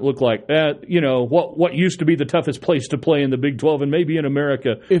doesn't look like what used to be the toughest place to play in the Big 12 and maybe in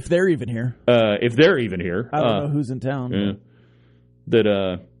America. If they're even here. I don't know who's in town. Yeah.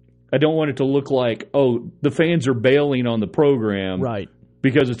 That I don't want it to look like, the fans are bailing on the program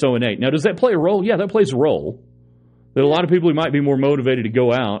because it's 0-8. Now, does that play a role? Yeah, that plays a role. That a lot of people who might be more motivated to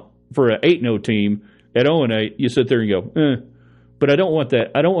go out for an 8-0 team at 0-8, you sit there and go, But I don't want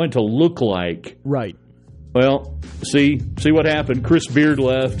that. I don't want it to look like. Right. Well, see what happened. Chris Beard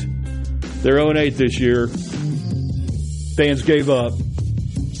left. They're 0-8 this year. Fans gave up.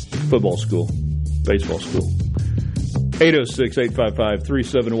 Football school. Baseball school.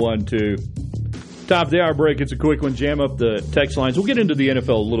 806-855-3712. Top of the hour break. It's a quick one. Jam up the text lines. We'll get into the NFL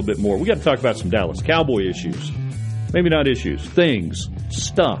a little bit more. We got to talk about some Dallas Cowboy issues. Maybe not issues. Things.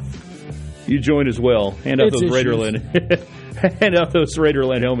 Stuff. You join as well. Hand out those Raiderland. Hand out those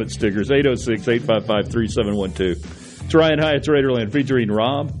Raiderland helmet stickers. 806-855-3712. It's Ryan Hyatt's Raiderland featuring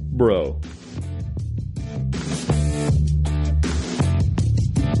Rob Bro.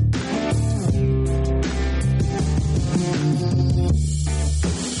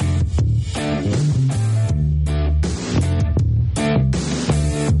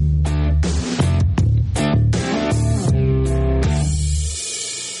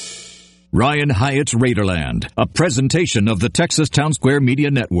 Ryan Hyatt's Raiderland, a presentation of the Texas Town Square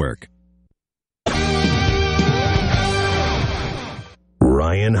Media Network.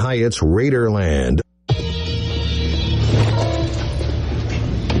 Ryan Hyatt's Raiderland.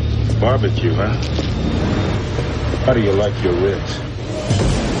 Barbecue, huh? How do you like your ribs?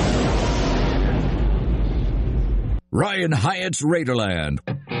 Ryan Hyatt's Raiderland.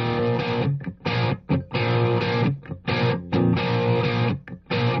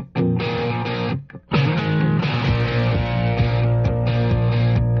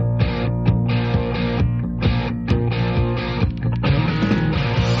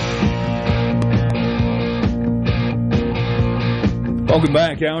 Welcome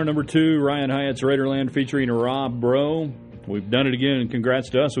back. Hour number 2, Ryan Hyatt's Raiderland featuring Rob Bro. We've done it again, and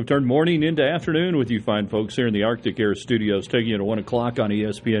congrats to us. We've turned morning into afternoon with you fine folks here in the Arctic Air Studios, taking you to 1 o'clock on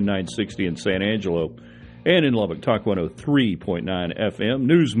ESPN 960 in San Angelo and in Lubbock, Talk 103.9 FM.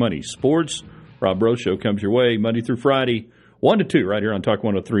 News, money, sports. Rob Bro Show comes your way Monday through Friday, 1 to 2, right here on Talk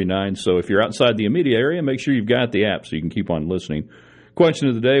 103.9. So if you're outside the immediate area, make sure you've got the app so you can keep on listening. Of Question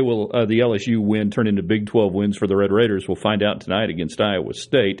of the day, will the LSU win turn into Big 12 wins for the Red Raiders? We'll find out tonight against Iowa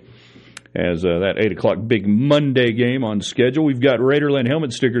State as that 8 o'clock Big Monday game on schedule. We've got Raiderland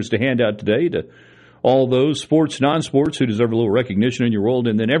helmet stickers to hand out today to all those sports, non-sports who deserve a little recognition in your world.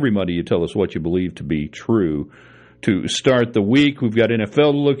 And then every Monday you tell us what you believe to be true. To start the week, we've got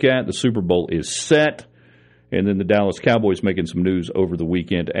NFL to look at. The Super Bowl is set. And then the Dallas Cowboys making some news over the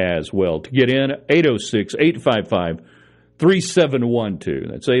weekend as well. To get in, 806-855-3712.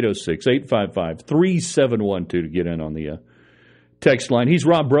 That's 806-855-3712 to get in on the text line. He's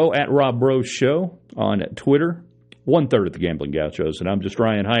Rob Bro at Rob Bro Show on Twitter. 1/3 of the Gambling Gauchos. And I'm just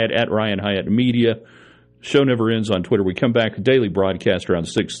Ryan Hyatt at Ryan Hyatt Media. Show never ends on Twitter. We come back with daily broadcast around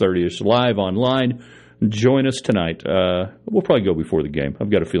 6:30ish live online. Join us tonight. We'll probably go before the game. I've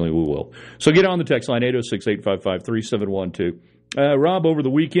got a feeling we will. So get on the text line, 806-855-3712. Rob, over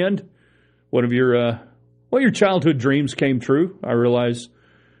the weekend, one of your childhood dreams came true. I realize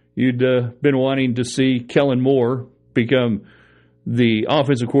you'd been wanting to see Kellen Moore become the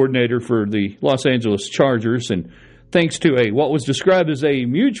offensive coordinator for the Los Angeles Chargers, and thanks to what was described as a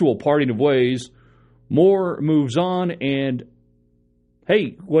mutual parting of ways, Moore moves on, and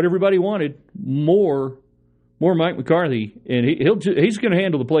hey, what everybody wanted, more Mike McCarthy, and he's going to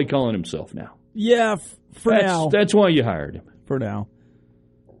handle the play calling himself now. Yeah, now. That's why you hired him. For now.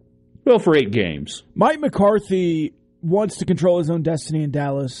 Well, for 8 games. Mike McCarthy wants to control his own destiny in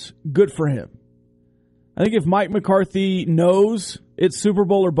Dallas. Good for him. I think if Mike McCarthy knows it's Super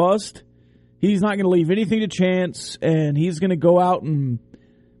Bowl or bust, he's not going to leave anything to chance, and he's going to go out and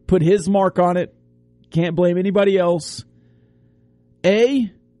put his mark on it. Can't blame anybody else.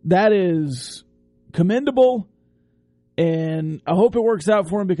 A, that is commendable, and I hope it works out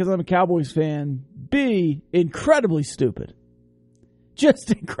for him because I'm a Cowboys fan. B, incredibly stupid.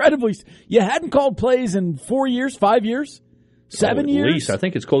 Just incredibly. You hadn't called plays in 4 years, 5 years, 7 years? At least. I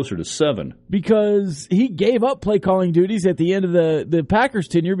think it's closer to 7. Because he gave up play calling duties at the end of the Packers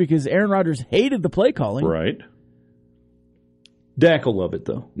tenure because Aaron Rodgers hated the play calling. Right. Dak will love it,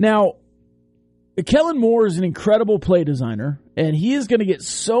 though. Now, Kellen Moore is an incredible play designer, and he is going to get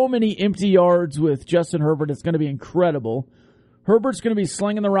so many empty yards with Justin Herbert. It's going to be incredible. Herbert's going to be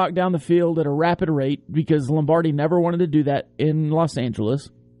slinging the rock down the field at a rapid rate because Lombardi never wanted to do that in Los Angeles.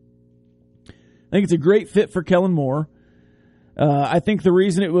 I think it's a great fit for Kellen Moore. I think the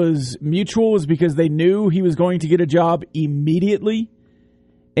reason it was mutual was because they knew he was going to get a job immediately,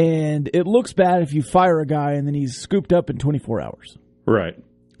 and it looks bad if you fire a guy and then he's scooped up in 24 hours. Right.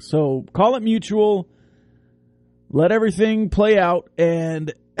 So call it mutual, let everything play out,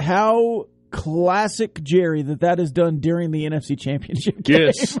 and how classic Jerry that is done during the NFC Championship game.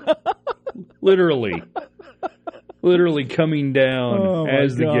 Yes. Literally coming down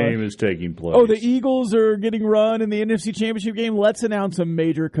as the game is taking place. Oh, the Eagles are getting run in the NFC Championship game. Let's announce a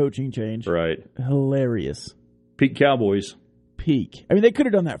major coaching change. Right. Hilarious. Peak Cowboys. Peak. I mean, they could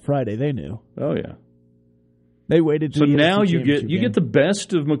have done that Friday. They knew. Oh, yeah. They waited. So now you get the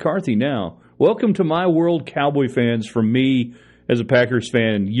best of McCarthy now. Welcome to my world, Cowboy fans, from me as a Packers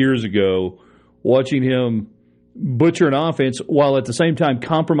fan years ago, watching him butcher an offense while at the same time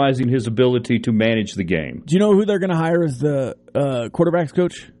compromising his ability to manage the game. Do you know who they're going to hire as the quarterback's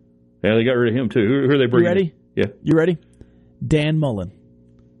coach? Yeah, they got rid of him, too. Who are they bringing? You ready? Yeah. You ready? Dan Mullen.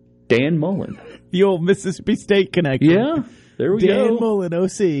 Dan Mullen. The old Mississippi State connection. Yeah, there we go. Dan Mullen,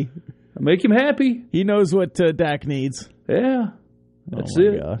 OC. Make him happy. He knows what Dak needs. Yeah, that's it.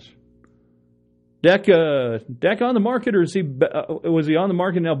 Oh, my gosh. Dak on the market, or was he on the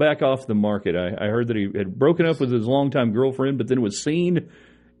market now back off the market? I heard that he had broken up with his longtime girlfriend, but then was seen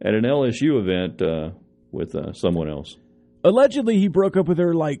at an LSU event with someone else. Allegedly, he broke up with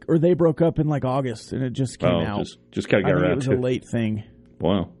her, or they broke up in August, and it just came out. Just kind of got around to it. It was a late thing.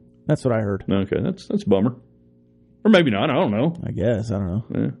 Wow. That's what I heard. Okay, that's a bummer. Or maybe not, I don't know. I guess, I don't know.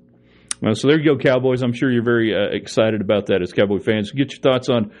 Yeah. So there you go, Cowboys. I'm sure you're very excited about that as Cowboy fans. Get your thoughts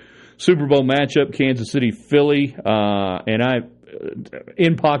on Super Bowl matchup, Kansas City, Philly, and I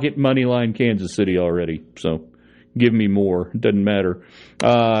in pocket money line Kansas City already. So give me more. It doesn't matter.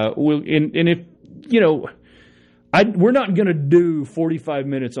 If we're not going to do 45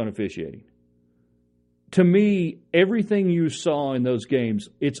 minutes on officiating. To me, everything you saw in those games,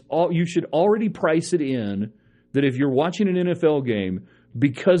 you should already price it in that if you're watching an NFL game,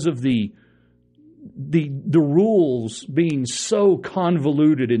 because of the rules being so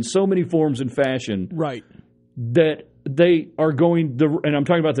convoluted in so many forms and fashion, right, that they are going, and I'm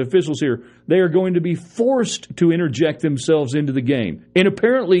talking about the officials here, they are going to be forced to interject themselves into the game. And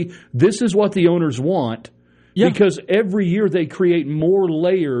apparently this is what the owners want, because every year they create more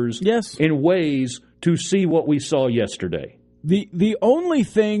layers and ways to see what we saw yesterday. The only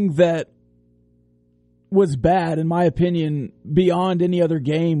thing that was bad, in my opinion, beyond any other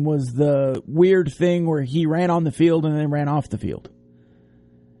game was the weird thing where he ran on the field and then ran off the field.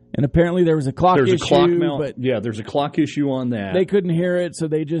 And apparently there was a clock issue. There's a clock issue on that. They couldn't hear it, so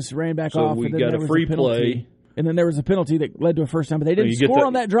they just ran back off. So we and then got there a was free penalty. play. And then there was a penalty that led to a first time, but they didn't score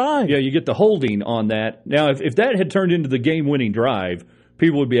on that drive. Yeah, you get the holding on that. Now, if that had turned into the game-winning drive,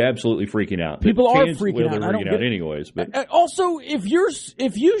 people would be absolutely freaking out. People are freaking out. They're freaking out anyways. But also, if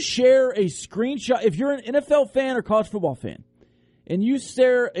you share a screenshot, if you're an NFL fan or college football fan, and you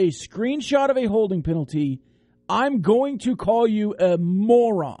share a screenshot of a holding penalty, I'm going to call you a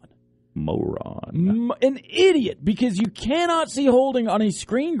moron. An idiot, because you cannot see holding on a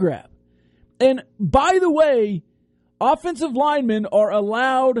screen grab. And by the way, offensive linemen are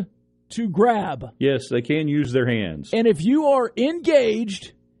allowed to grab. Yes, they can use their hands. And if you are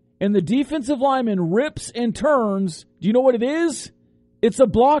engaged and the defensive lineman rips and turns, do you know what it is? It's a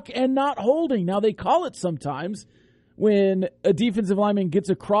block and not holding. Now, they call it sometimes when a defensive lineman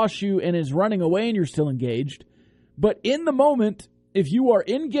gets across you and is running away and you're still engaged. But in the moment, if you are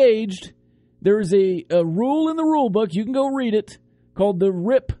engaged, there is a rule in the rule book, you can go read it, called the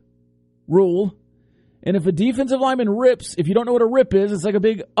RIP rule. And if a defensive lineman rips, if you don't know what a rip is, it's like a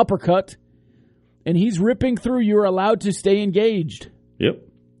big uppercut, and he's ripping through, you're allowed to stay engaged. Yep.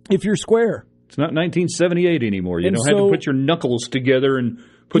 If you're square. It's not 1978 anymore. You don't have to put your knuckles together and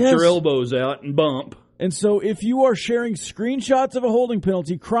put your elbows out and bump. And so if you are sharing screenshots of a holding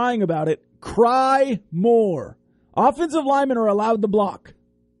penalty, crying about it, cry more. Offensive linemen are allowed to block.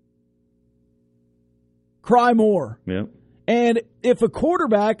 Cry more. Yep. And if a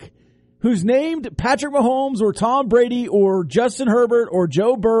quarterback who's named Patrick Mahomes or Tom Brady or Justin Herbert or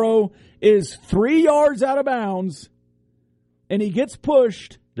Joe Burrow is 3 yards out of bounds and he gets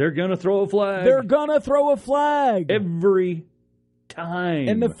pushed, they're going to throw a flag. Every time.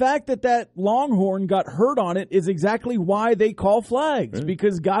 And the fact that Longhorn got hurt on it is exactly why they call flags,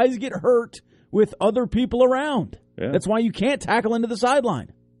 because guys get hurt with other people around. Yeah. That's why you can't tackle into the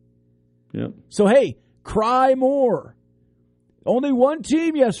sideline. Yep. So, hey, cry more. Only one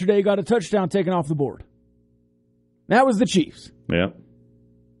team yesterday got a touchdown taken off the board. That was the Chiefs. Yeah.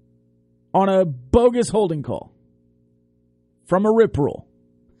 On a bogus holding call. From a rip rule.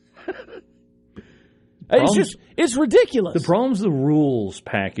 It's ridiculous. The problem's the rules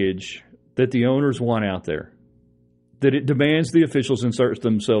package that the owners want out there. That it demands the officials insert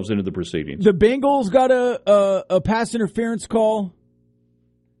themselves into the proceedings. The Bengals got a pass interference call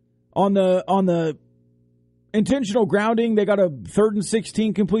on the intentional grounding. They got a 3rd and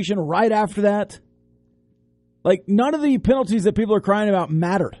 16 completion right after that. Like, none of the penalties that people are crying about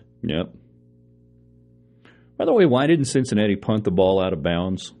mattered. Yep. By the way, why didn't Cincinnati punt the ball out of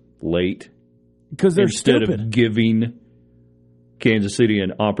bounds late? Because they're stupid. Instead of giving Kansas City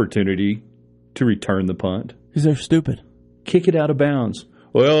an opportunity to return the punt. Because they're stupid. Kick it out of bounds.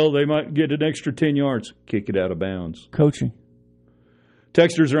 Well, they might get an extra 10 yards. Kick it out of bounds. Coaching.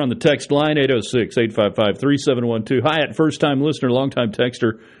 Texters are on the text line, 806-855-3712. Hyatt, first-time listener, long-time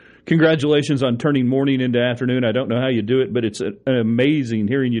texter. Congratulations on turning morning into afternoon. I don't know how you do it, but it's amazing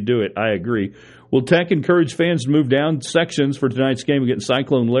hearing you do it. I agree. Will Tech encourage fans to move down sections for tonight's game against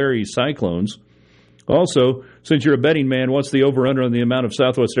Cyclone Larry's Cyclones? Also, since you're a betting man, what's the over-under on the amount of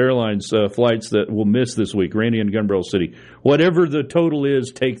Southwest Airlines flights that we'll miss this week? Randy in Gunbarrel City. Whatever the total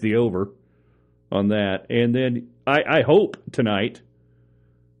is, take the over on that. And then I hope tonight,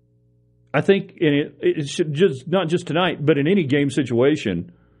 I think it should just not just tonight, but in any game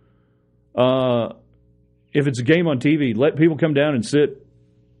situation, if it's a game on TV, let people come down and sit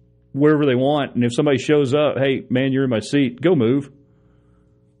wherever they want. And if somebody shows up, hey, man, you're in my seat, go move.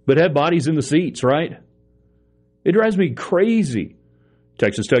 But have bodies in the seats, right? It drives me crazy.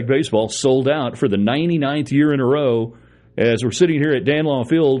 Texas Tech baseball sold out for the 99th year in a row as we're sitting here at Danlaw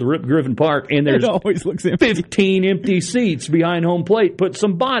Field, Rip Griffin Park, and there's 15 empty seats behind home plate. Put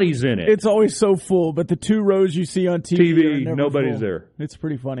some bodies in it. It's always so full, but the 2 rows you see on TV are never nobody's full. there. It's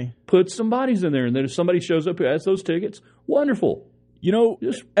pretty funny. Put some bodies in there, and then if somebody shows up who has those tickets, wonderful. You know,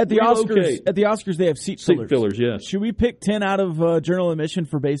 at the Oscars, they have seat fillers. Seat fillers, yes. Should we pick 10 out of general admission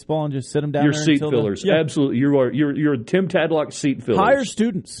for baseball and just sit them down Your there? Seat fillers, absolutely. You're Tim Tadlock seat fillers. Hire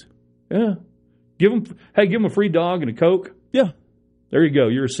students. Yeah. Give them a free dog and a Coke. Yeah. There you go.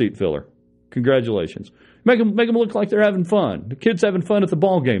 You're a seat filler. Congratulations. Make them look like they're having fun. The kids having fun at the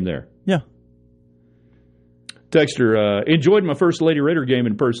ball game there. Yeah. Texter, enjoyed my first Lady Raider game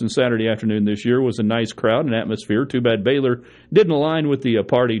in person Saturday afternoon this year. Was a nice crowd and atmosphere. Too bad Baylor didn't align with the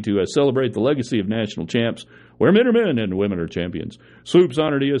party to celebrate the legacy of national champs, where men are men and women are champions. Swoops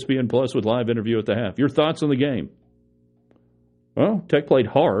honored ESPN Plus with live interview at the half. Your thoughts on the game? Well, Tech played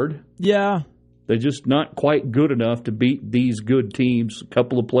hard. Yeah. They're just not quite good enough to beat these good teams a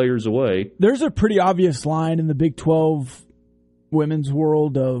couple of players away. There's a pretty obvious line in the Big 12 women's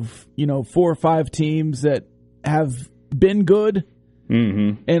world of, 4 or 5 teams that have been good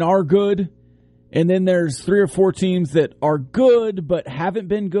and are good. And then there's 3 or 4 teams that are good but haven't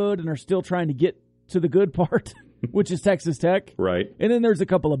been good and are still trying to get to the good part, which is Texas Tech. Right. And then there's a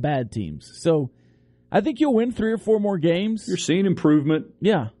couple of bad teams. So I think you'll win 3 or 4 more games. You're seeing improvement.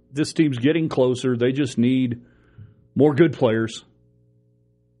 Yeah. This team's getting closer. They just need more good players.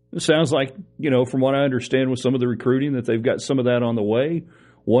 It sounds like, from what I understand with some of the recruiting, that they've got some of that on the way.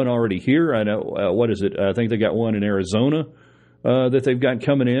 One already here. I know, I think they got one in Arizona that they've got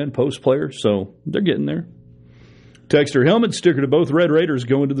coming in, post players. So they're getting there. Texter, helmet sticker to both Red Raiders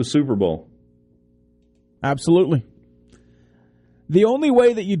going to the Super Bowl. Absolutely. The only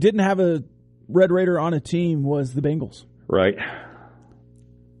way that you didn't have a Red Raider on a team was the Bengals. Right.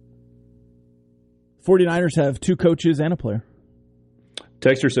 49ers have 2 coaches and a player.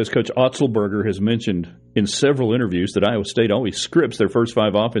 Texter says Coach Otzelberger has mentioned in several interviews that Iowa State always scripts their first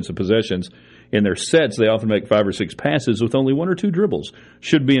 5 offensive possessions. In their sets, they often make 5 or 6 passes with only 1 or 2 dribbles.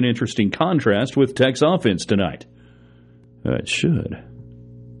 Should be an interesting contrast with Tech's offense tonight. It should.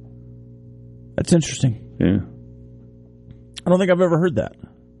 That's interesting. Yeah. I don't think I've ever heard that.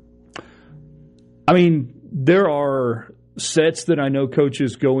 I mean, there are sets that I know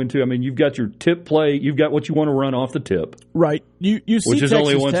coaches go into. I mean, you've got your tip play. You've got what you want to run off the tip. Right. You see which is Texas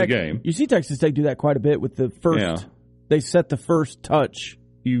only once Tech, a game. You see Texas Tech do that quite a bit with the first. Yeah. They set the first touch.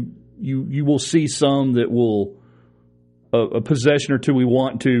 You will see some that will a possession or two. We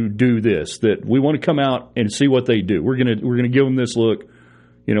want to do this. That we want to come out and see what they do. We're gonna give them this look.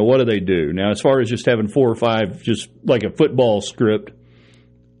 What do they do now? As far as just having 4 or 5, just like a football script.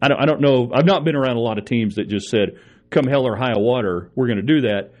 I don't know. I've not been around a lot of teams that just said, come hell or high water, we're going to do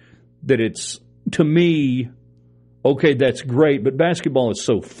that. That it's, to me, okay, that's great, but basketball is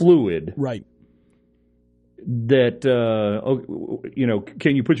so fluid. Right. That,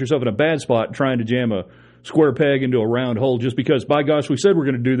 can you put yourself in a bad spot trying to jam a square peg into a round hole just because, by gosh, we said we're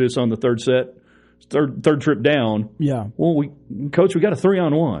going to do this on the third set, third trip down. Yeah. Well, Coach, we got a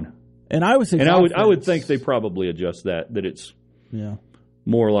 3-on-1. And I would say, I would think they probably adjust that it's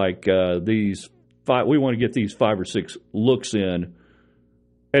more like these 5. We want to get these 5 or 6 looks in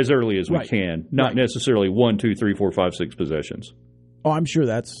as early as we can, not necessarily 1, 2, 3, 4, 5, 6 possessions. Oh, I'm sure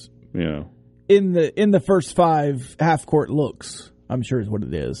that's in the first 5 half court looks. I'm sure is what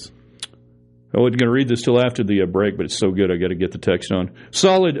it is. I wasn't going to read this till after the break, but it's so good I got to get the text on.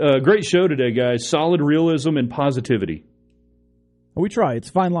 Solid, great show today, guys. Solid realism and positivity. We try. It's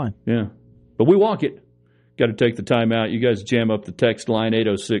a fine line. Yeah, but we walk it. Got to take the time out. You guys jam up the text line,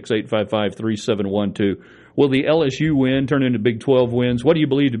 806-855-3712. Will the LSU win turn into Big 12 wins? What do you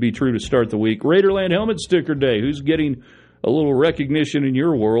believe to be true to start the week? Raiderland Helmet Sticker Day. Who's getting a little recognition in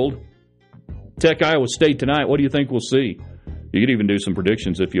your world? Tech Iowa State tonight. What do you think we'll see? You could even do some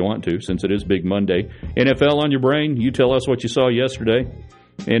predictions if you want to, since it is Big Monday. NFL on your brain. You tell us what you saw yesterday.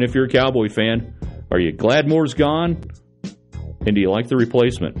 And if you're a Cowboy fan, are you glad Moore's gone? And do you like the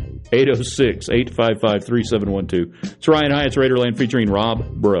replacement? 806-855-3712. It's Ryan Hyatt's Raiderland featuring Rob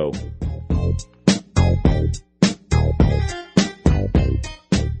Bro.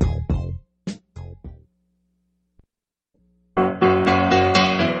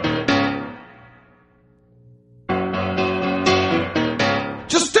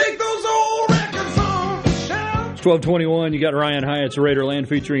 Just take those old records on the shelf. It's 1221. You got Ryan Hyatt's Raiderland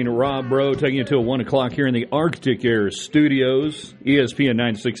featuring Rob Bro, taking you till 1 o'clock here in the Arctic Air Studios, ESPN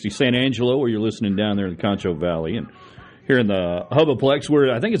 960 San Angelo, where you're listening down there in the Concho Valley. And here in the Hubaplex,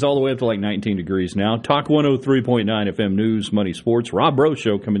 where I think it's all the way up to like 19 degrees now. Talk 103.9 FM News, Money Sports. Rob Bro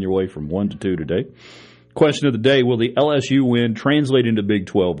Show coming your way from 1 to 2 today. Question of the day, will the LSU win translate into Big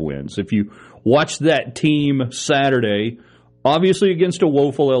 12 wins? If you watch that team Saturday, obviously against a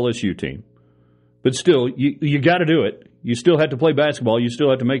woeful LSU team, but still, you got to do it. You still have to play basketball. You still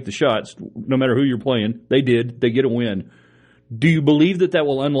have to make the shots, no matter who you're playing. They did. They get a win. Do you believe that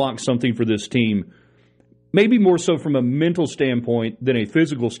will unlock something for this team? Maybe more so from a mental standpoint than a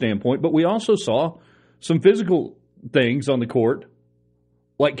physical standpoint, but we also saw some physical things on the court,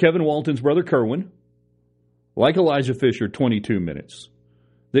 like Kevin Walton's brother Kerwin, like Elijah Fisher, 22 minutes,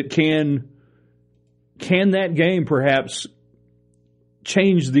 that can that game perhaps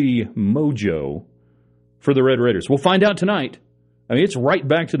change the mojo for the Red Raiders? We'll find out tonight. I mean, it's right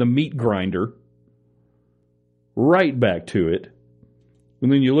back to the meat grinder, right back to it.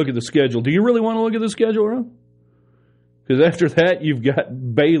 And then you look at the schedule. Do you really want to look at the schedule, Rob? Because after that, you've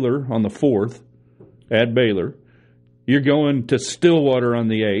got Baylor on the 4th, at Baylor. You're going to Stillwater on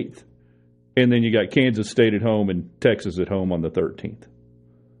the 8th, and then you got Kansas State at home and Texas at home on the 13th.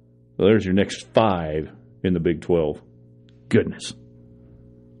 So there's your next 5 in the Big 12. Goodness.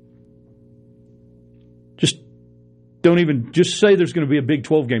 Just say there's going to be a Big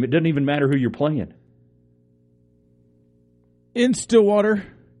 12 game. It doesn't even matter who you're playing. In Stillwater,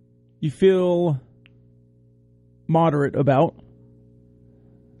 you feel moderate about.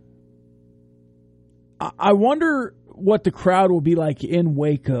 I wonder what the crowd will be like in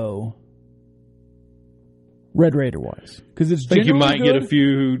Waco, Red Raider-wise. Because it's I think you might good. get a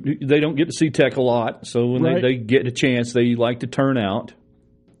few who they don't get to see Tech a lot, so when they get a chance, they like to turn out.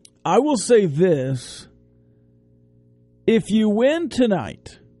 I will say this. If you win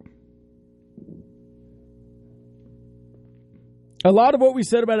tonight, a lot of what we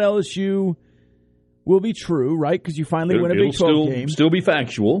said about LSU will be true, right? Because you finally win a Big 12 game. Still be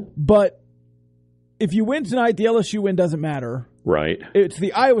factual. But if you win tonight, the LSU win doesn't matter. Right. It's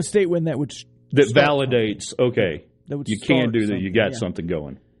the Iowa State win that validates, okay, you can do that. You got something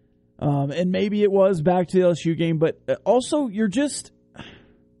going. And maybe it was back to the LSU game, but also you're just...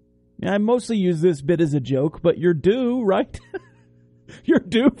 I mostly use this bit as a joke, but you're due, right? You're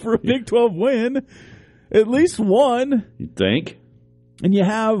due for a Big 12 win. At least one. You think? And you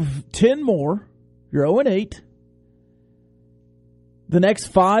have 10 more. You're 0-8. The next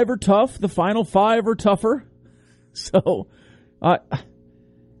 5 are tough. The final 5 are tougher. So, I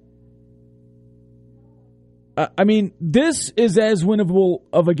mean, this is as winnable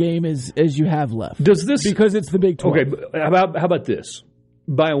of a game as you have left. Does this... Because it's the Big 12. Okay, how about this?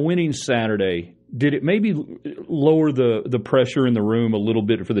 By a winning Saturday, did it maybe lower the pressure in the room a little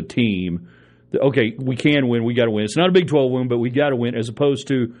bit for the team? Okay, we can win, we got to win. It's not a Big 12 win, but we got to win, as opposed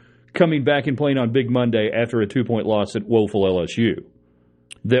to coming back and playing on Big Monday after a 2-point loss at woeful LSU.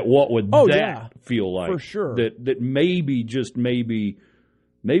 That what would feel like? For sure. That maybe, just maybe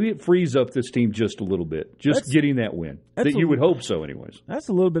it frees up this team just a little bit. Getting that win. That you would hope so anyways. That's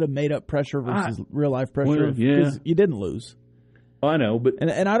a little bit of made-up pressure versus real-life pressure. Because you didn't lose. I know, but...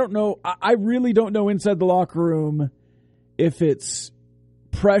 And I don't know, I really don't know inside the locker room if it's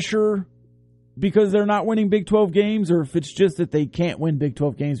pressure because they're not winning Big 12 games or if it's just that they can't win Big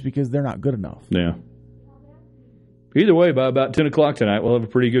 12 games because they're not good enough. Yeah. Either way, by about 10 o'clock tonight, we'll have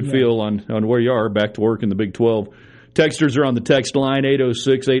a pretty good feel on where you are back to work in the Big 12. Texters are on the text line,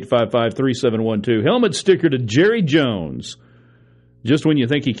 806-855-3712. Helmet sticker to Jerry Jones. Just when you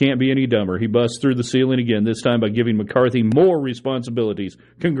think he can't be any dumber, he busts through the ceiling again, this time by giving McCarthy more responsibilities.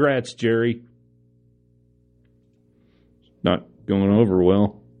 Congrats, Jerry. Not going over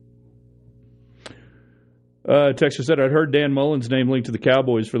well. Texas said, I'd heard Dan Mullen's name linked to the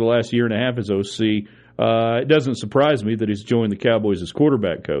Cowboys for the last year and a half as OC. It doesn't surprise me that he's joined the Cowboys as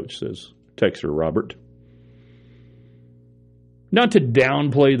quarterback coach, says Texter Robert. Not to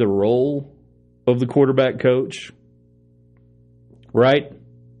downplay the role of the quarterback coach, right?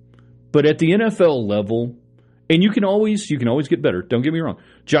 But at the NFL level, and you can always get better. Don't get me wrong.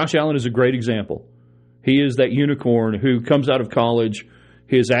 Josh Allen is a great example. He is that unicorn who comes out of college.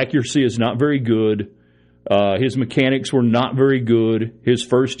 His accuracy is not very good. His mechanics were not very good his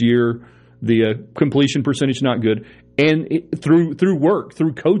first year. The completion percentage not good. And through work,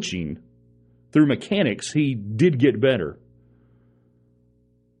 through coaching, through mechanics, he did get better.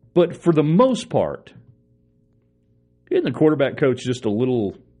 But for the most part, isn't the quarterback coach just a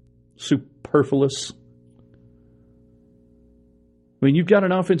little superfluous? I mean, you've got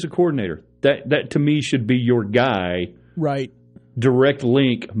an offensive coordinator. That to me should be your guy. Right. Direct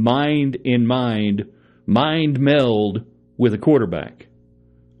link, mind in mind meld with a quarterback.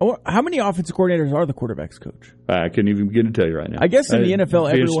 How many offensive coordinators are the quarterback's coch? I couldn't even begin to tell you right now. I guess in the NFL,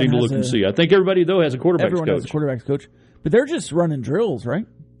 everyone has look and see. I think everybody, though, has a quarterback's everyone coach. Everyone has a quarterback's coach. But they're just running drills, right?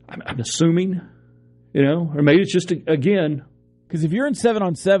 I'm assuming, or maybe it's just, again. Because if you're in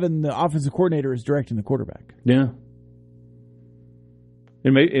 7-on-7, the offensive coordinator is directing the quarterback. Yeah.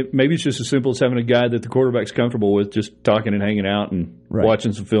 And maybe it's just as simple as having a guy that the quarterback's comfortable with, just talking and hanging out and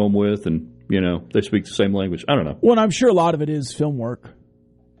watching some film with, and, they speak the same language. I don't know. Well, and I'm sure a lot of it is film work.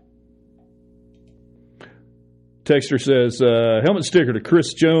 Texter says, helmet sticker to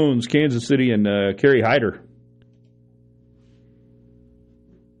Chris Jones, Kansas City, and Kerry Hyder.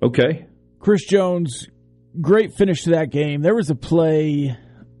 Okay. Chris Jones, great finish to that game. There was a play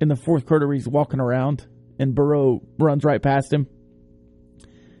in the fourth quarter where he's walking around, and Burrow runs right past him.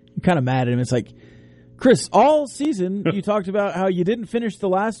 I'm kind of mad at him. It's like, Chris, all season you talked about how you didn't finish the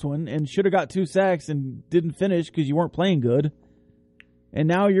last one and should have got 2 sacks and didn't finish because you weren't playing good. And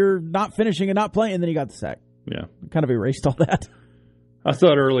now you're not finishing and not playing, and then you got the sack. Yeah. Kind of erased all that. I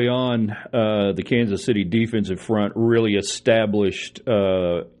thought early on the Kansas City defensive front really established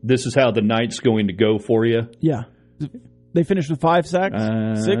this is how the night's going to go for you. Yeah. They finished with 5 sacks?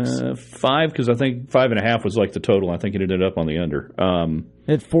 6? 5, because I think 5.5 was like the total. I think it ended up on the under.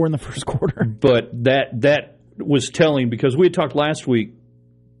 They had 4 in the first quarter. But that was telling because we had talked last week,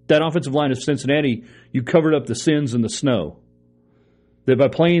 that offensive line of Cincinnati, you covered up the sins in the snow. That by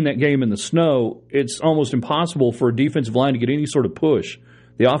playing that game in the snow, it's almost impossible for a defensive line to get any sort of push.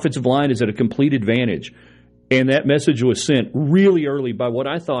 The offensive line is at a complete advantage. And that message was sent really early by what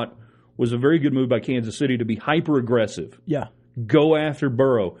I thought was a very good move by Kansas City to be hyper-aggressive. Yeah. Go after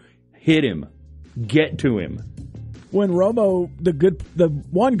Burrow. Hit him. Get to him. When Romo, the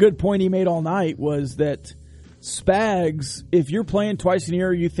one good point he made all night was that Spags, if you're playing twice a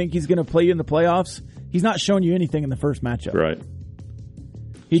year, you think he's going to play you in the playoffs, he's not showing you anything in the first matchup. Right.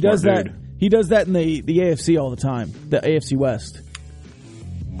 He Smart does that. dude. He does that in the AFC all the time, the AFC West.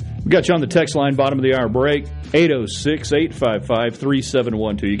 We got you on the text line, bottom of the hour break,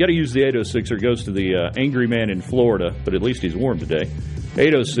 806-855-3712. You got to use the 806 or it goes to the angry man in Florida, but at least he's warm today.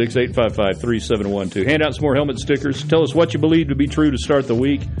 806-855-3712. Hand out some more helmet stickers. Tell us what you believe to be true to start the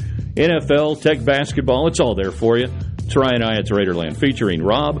week. NFL, Tech basketball, it's all there for you. It's Ryan Hyatt's Raiderland featuring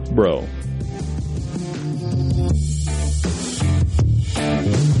Rob Bro.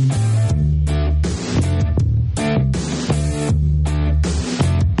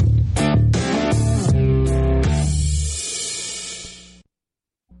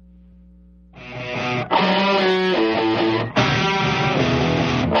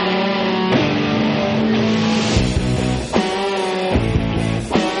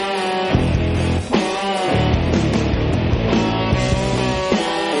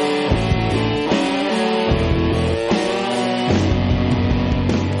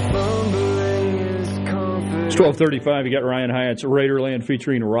 It's 12:35. You got Ryan Hyatt's Raiderland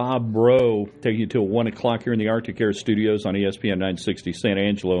featuring Rob Bro, taking you till 1 o'clock here in the Arctic Air Studios on ESPN 960 San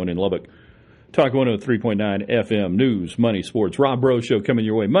Angelo and in Lubbock. Talk 103.9 FM, news, money, sports. Rob Bro Show coming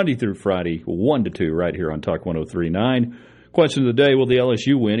your way Monday through Friday, 1 to 2, right here on Talk 103.9. Question of the day, will the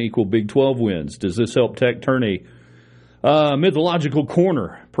LSU win equal Big 12 wins? Does this help Tech turn a mythological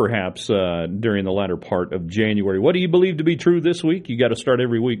corner, perhaps, during the latter part of January? What do you believe to be true this week? You got to start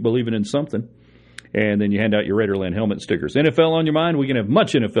every week believing in something. And then you hand out your Raiderland helmet stickers. NFL on your mind? We can have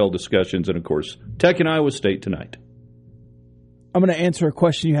much NFL discussions. And, of course, Tech and Iowa State tonight. I'm going to answer a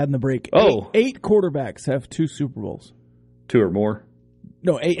question you had in the break. Oh. Eight quarterbacks have 2 Super Bowls. 2 or more?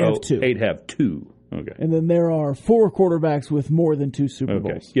 No, 8 have 2. 8 have 2. Okay. And then there are 4 quarterbacks with more than 2 Super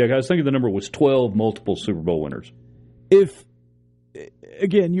Bowls. Yeah, guys, I think the number was 12 multiple Super Bowl winners.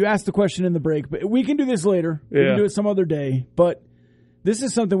 Again, you asked the question in the break, but we can do this later. We can do it some other day. But this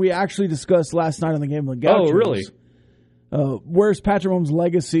is something we actually discussed last night on the Gambling Gauchos. Oh, really? Where's Patrick Mahomes'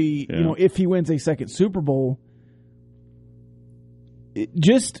 legacy, if he wins a second Super Bowl?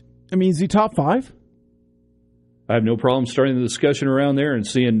 Is he top 5? I have no problem starting the discussion around there and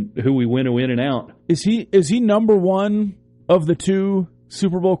seeing who we win in and out. Is he number 1 of the 2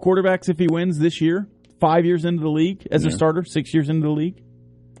 Super Bowl quarterbacks if he wins this year? 5 years into the league as a starter, 6 years into the league?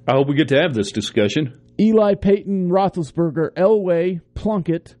 I hope we get to have this discussion. Eli, Peyton, Roethlisberger, Elway,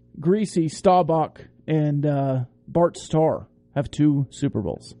 Plunkett, Greasy, Staubach, and Bart Starr have 2 Super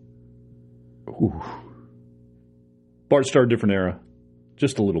Bowls. Ooh. Bart Starr, different era.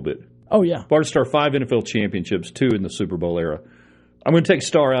 Just a little bit. Oh, yeah. Bart Starr, 5 NFL championships, 2 in the Super Bowl era. I'm going to take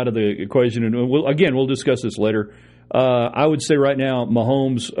Starr out of the equation, and we'll discuss this later. I would say right now,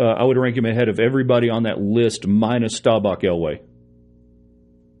 Mahomes, I would rank him ahead of everybody on that list minus Staubach, Elway.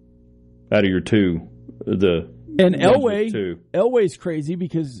 Out of your 2. And Elway's crazy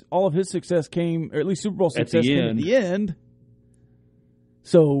because all of his success came, or at least Super Bowl success came at the end.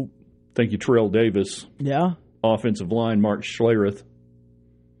 So, thank you, Terrell Davis. Yeah. Offensive line, Mark Schlereth.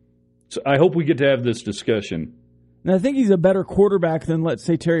 So I hope we get to have this discussion. And I think he's a better quarterback than, let's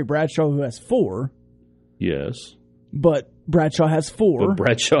say, Terry Bradshaw, who has 4. Yes. But Bradshaw has 4.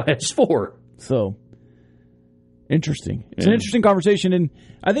 So, interesting. It's an interesting conversation, and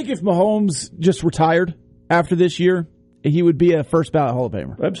I think if Mahomes just retired after this year, he would be a first ballot Hall of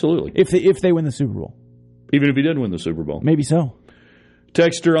Famer. Absolutely. If they win the Super Bowl. Even if he didn't win the Super Bowl. Maybe so.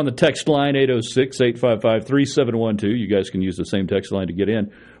 Texter on the text line, 806-855-3712. You guys can use the same text line to get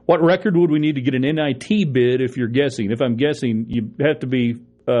in. What record would we need to get an NIT bid if you're guessing? If I'm guessing, you have to be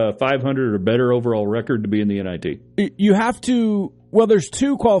 500 or better overall record to be in the NIT. You have to, there's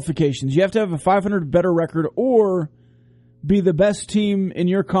 2 qualifications. You have to have a 500 better record or be the best team in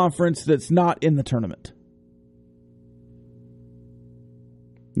your conference that's not in the tournament.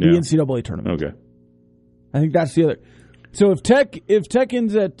 The NCAA tournament. Okay. I think that's the other. So if Tech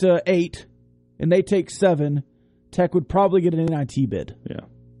ends at 8 and they take 7, Tech would probably get an NIT bid. Yeah,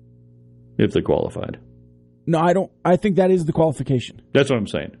 if they qualified. No, I don't. I think that is the qualification. That's what I'm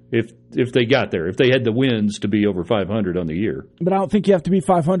saying. If they got there, if they had the wins to be over 500 on the year. But I don't think you have to be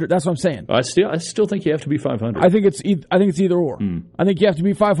 500. That's what I'm saying. I still think you have to be 500. I think it's either or. I think you have to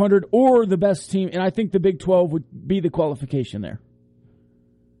be 500 or the best team, and I think the Big 12 would be the qualification there.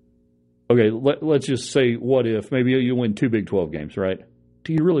 Okay, let's just say, what if maybe you win 2 Big 12 games, right?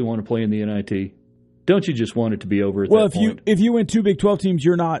 Do you really want to play in the NIT? Don't you just want it to be over at that point? If you win 2 Big 12 teams,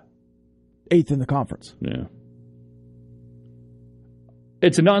 you're not 8th in the conference. Yeah.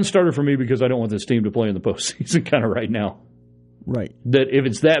 It's a non-starter for me because I don't want this team to play in the postseason kind of right now. Right. That if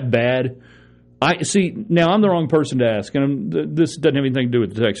it's that bad, now I'm the wrong person to ask, and this doesn't have anything to do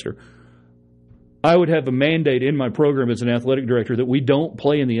with the texter. I would have a mandate in my program as an athletic director that we don't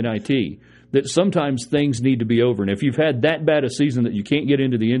play in the NIT, that sometimes things need to be over. And if you've had that bad a season that you can't get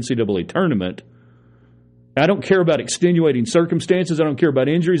into the NCAA tournament, I don't care about extenuating circumstances. I don't care about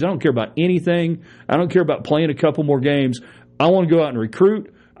injuries. I don't care about anything. I don't care about playing a couple more games. I want to go out and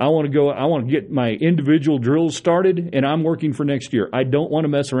recruit. I want to get my individual drills started, and I'm working for next year. I don't want to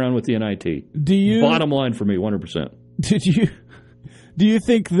mess around with the NIT. Bottom line for me, 100%. Do you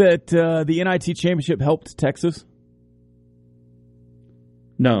think that the NIT championship helped Texas?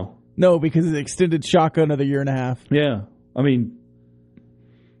 No. No, because it extended Shaka another year and a half. Yeah. I mean,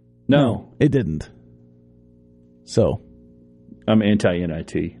 no. It didn't. So. I'm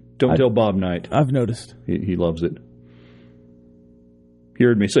anti-NIT. Don't tell Bob Knight. I've noticed. He loves it. He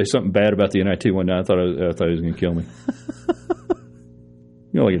heard me say something bad about the NIT one night. I thought he was going to kill me.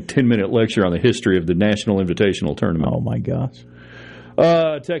 Like a 10-minute lecture on the history of the National Invitational Tournament. Oh, my gosh.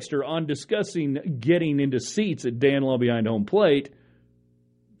 Texter, on discussing getting into seats at Danlaw behind home plate,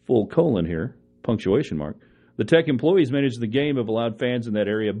 full colon here, punctuation mark, the Tech employees managed the game have allowed fans in that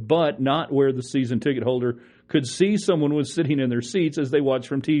area, but not where the season ticket holder could see someone was sitting in their seats as they watch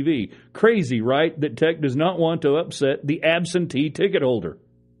from TV. Crazy, right? That Tech does not want to upset the absentee ticket holder.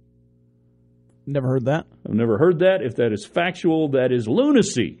 Never heard that. I've never heard that. If that is factual, that is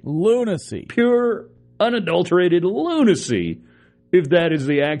lunacy. Lunacy. Pure, unadulterated lunacy, if that is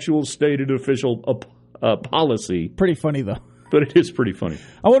the actual stated official policy. Pretty funny, though. But it is pretty funny.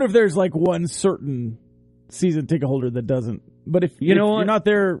 I wonder if there's like one certain season ticket holder that doesn't. But if you're not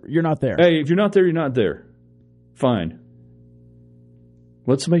there, you're not there. Hey, if you're not there, you're not there. Fine.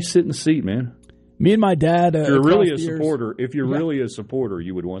 Let somebody sit in the seat, man. Me and my dad. If you're really a supporter,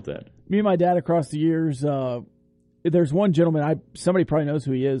 you would want that. Me and my dad across the years. There's one gentleman. Somebody probably knows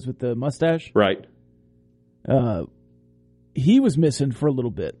who he is with the mustache. Right. He was missing for a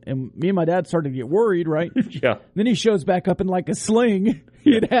little bit, and me and my dad started to get worried. Right. Yeah. Then he shows back up in like a sling.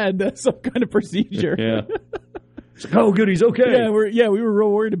 He had some kind of procedure. Yeah. It's like, oh, good, he's okay. Yeah, we were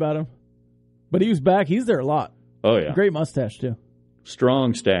real worried about him, but he was back. He's there a lot. Oh yeah. Great mustache too.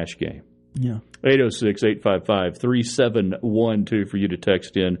 Strong stash game. Yeah. 806-855-3712 for you to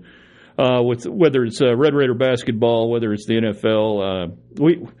text in. With whether it's Red Raider basketball, whether it's the NFL,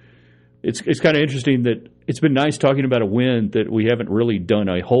 it's kind of interesting that it's been nice talking about a win that we haven't really done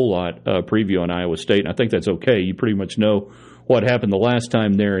a whole lot preview on Iowa State, and I think that's okay. You pretty much know what happened the last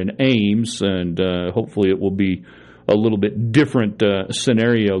time there in Ames, and hopefully it will be a little bit different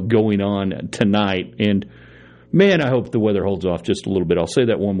scenario going on tonight. And man, I hope the weather holds off just a little bit. I'll say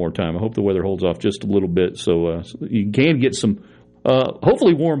that one more time. I hope the weather holds off just a little bit so you can get some,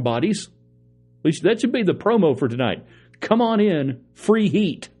 hopefully, warm bodies. At least that should be the promo for tonight. Come on in, free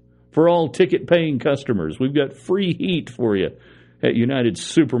heat for all ticket-paying customers. We've got free heat for you at United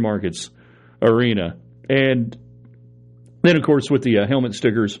Supermarkets Arena. And then, of course, with the helmet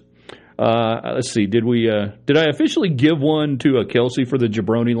stickers, let's see, did I officially give one to Kelsey for the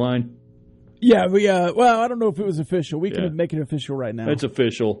Jabroni line? Yeah, well, I don't know if it was official. We can make it official right now. It's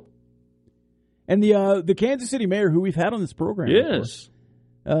official. And the Kansas City mayor, who we've had on this program, yes,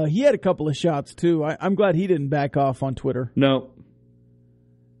 he had a couple of shots too. I'm glad he didn't back off on Twitter. No,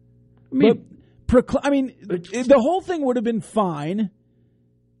 the whole thing would have been fine.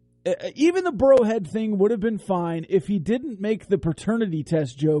 Even the Burrowhead thing would have been fine if he didn't make the paternity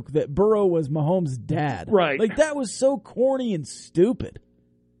test joke that Burrow was Mahomes' dad. Right, like that was so corny and stupid.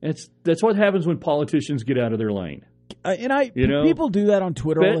 That's what happens when politicians get out of their lane. People do that on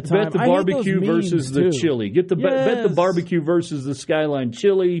Twitter all the time. Bet the barbecue versus the chili. Bet the barbecue versus the Skyline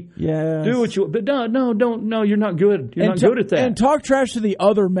chili. Yeah. Do what you. But no, you're not good. You're not good at that. And talk trash to the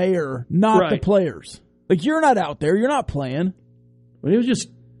other mayor, not the players. Like you're not out there. You're not playing. But it was just.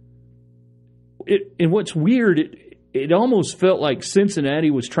 And what's weird, it almost felt like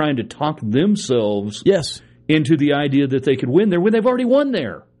Cincinnati was trying to talk themselves. Yes. into the idea that they could win there when they've already won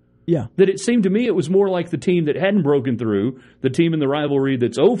there. Yeah. That it seemed to me it was more like the team that hadn't broken through, the team in the rivalry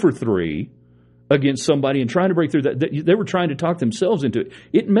that's 0 for 3 against somebody and trying to break through that. They were trying to talk themselves into it.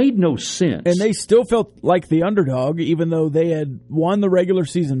 It made no sense. And they still felt like the underdog, even though they had won the regular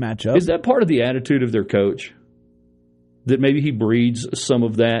season matchup. Is that part of the attitude of their coach? That maybe he breeds some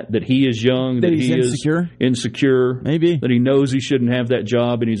of that he is young, that he's he insecure? Is insecure, maybe. That he knows he shouldn't have that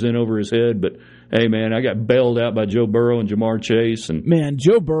job and he's in over his head. But, hey, man, I got bailed out by Joe Burrow and Jamar Chase. And man,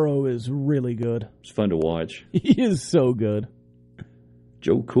 Joe Burrow is really good. It's fun to watch. He is so good.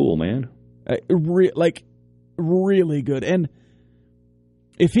 Joe Cool, man. Really good. And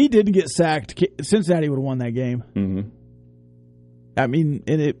if he didn't get sacked, Cincinnati would have won that game. Mm-hmm. I mean,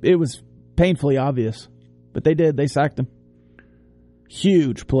 and it was painfully obvious. But they did. They sacked him.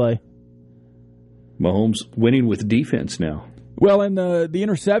 Huge play. Mahomes winning with defense now. Well, and the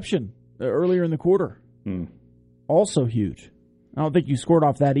interception earlier in the quarter. Also huge. I don't think you scored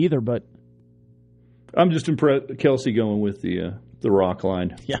off that either, but... I'm just impressed. Kelsey going with the rock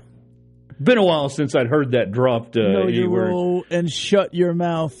line. Yeah. Been a while since I'd heard that dropped know anywhere. Your role and shut your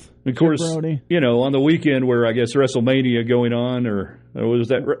mouth. Of course, on the weekend where I guess WrestleMania going on, or was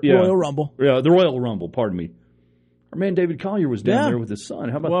that? Yeah. Royal Rumble. Yeah, the Royal Rumble, pardon me. Our man David Collier was down there with his son.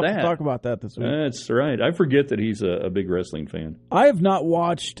 How about we'll that? Have to talk about that this week. That's right. I forget that he's a big wrestling fan. I have not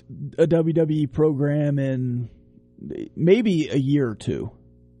watched a WWE program in maybe a year or two.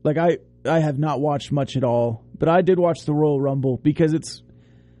 Like, I have not watched much at all, but I did watch the Royal Rumble because it's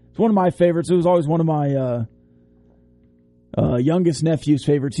one of my favorites. It was always one of my youngest nephew's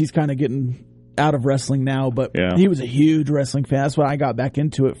favorites. He's kind of getting out of wrestling now, but he was a huge wrestling fan. That's why I got back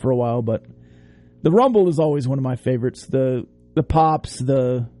into it for a while. But the Rumble is always one of my favorites. The pops,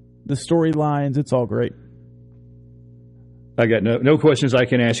 the storylines, it's all great. I got no questions I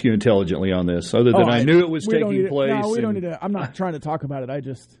can ask you intelligently on this, other than I knew it was taking place. No, we don't need to. I'm not trying to talk about it.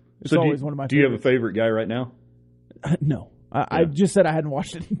 It's always one of my favorites. Do you have a favorite guy right now? No. I just said I hadn't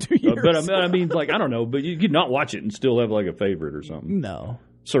watched it in 2 years. But I mean, like, I don't know, but you could not watch it and still have like a favorite or something. No.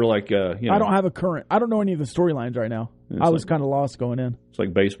 Sort of like, I don't have a current. I don't know any of the storylines right now. I was kind of lost going in. It's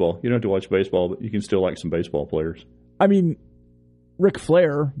like baseball. You don't have to watch baseball, but you can still like some baseball players. I mean, Ric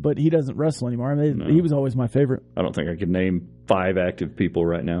Flair, but he doesn't wrestle anymore. I mean, he was always my favorite. I don't think I could name 5 active people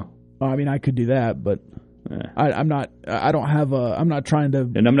right now. I mean, I could do that, but I'm not. I don't have a. I'm not trying to.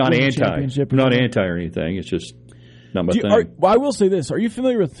 And I'm not anti. I'm not anti or anything. It's just not my thing. I will say this: are you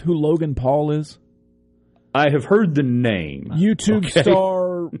familiar with who Logan Paul is? I have heard the name. YouTube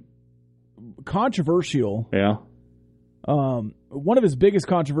star, controversial. Yeah. One of his biggest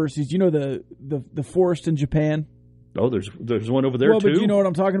controversies. You know the forest in Japan. Oh, there's one over there too. But do you know what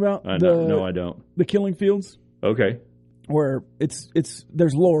I'm talking about? No, I don't. The killing fields. Okay. Where it's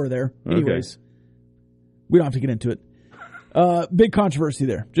there's lore there. Anyways, we don't have to get into it. Big controversy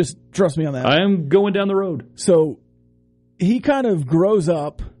there. Just trust me on that. I am going down the road. So he kind of grows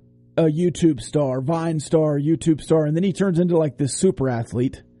up a YouTube star, Vine star, YouTube star, and then he turns into like this super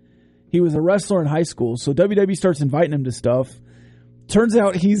athlete. He was a wrestler in high school, so WWE starts inviting him to stuff. Turns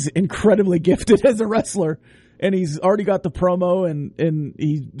out he's incredibly gifted as a wrestler, and he's already got the promo, and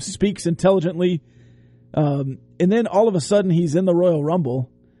he speaks intelligently. And then all of a sudden he's in the Royal Rumble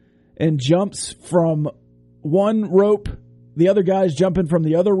and jumps from one rope. The other guy's jumping from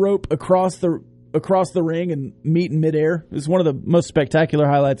the other rope across the ring and meet in midair. It's one of the most spectacular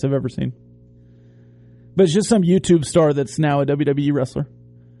highlights I've ever seen. But it's just some YouTube star that's now a WWE wrestler.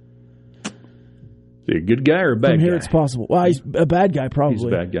 Is he a good guy or a bad guy? From here it's possible. Well, he's a bad guy probably. He's a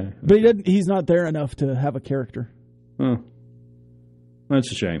bad guy. But he's not there enough to have a character. Oh.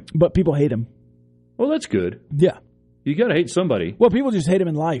 That's a shame. But people hate him. Well, that's good. Yeah. You got to hate somebody. Well, people just hate him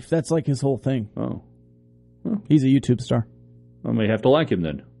in life. That's like his whole thing. Oh. He's a YouTube star. I may have to like him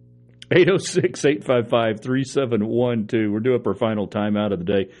then. 806-855-3712. We're due up our final timeout of the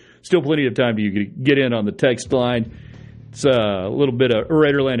day. Still plenty of time to get in on the text line. It's a little bit of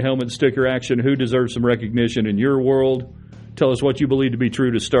Raiderland helmet sticker action. Who deserves some recognition in your world? Tell us what you believe to be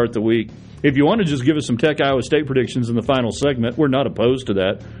true to start the week. If you want to just give us some Tech Iowa State predictions in the final segment, we're not opposed to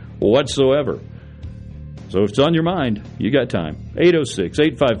that whatsoever. So if it's on your mind, you got time.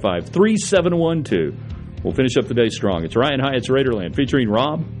 806-855-3712. We'll finish up the day strong. It's Ryan Hyatt's Raiderland featuring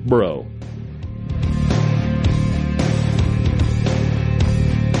Rob Bro.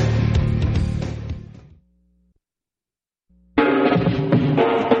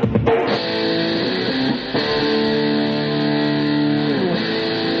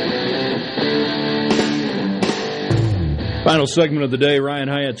 Final segment of the day, Ryan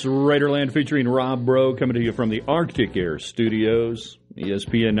Hyatt's Raiderland featuring Rob Bro, coming to you from the Arctic Air Studios,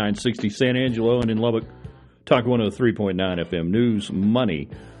 ESPN 960 San Angelo and in Lubbock, Talk 103.9 FM. News, money,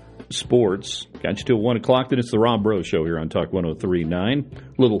 sports. Got you till 1 o'clock. Then it's the Rob Breaux Show here on Talk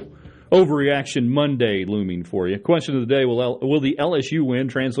 103.9. Little Overreaction Monday looming for you. Question of the day, will the LSU win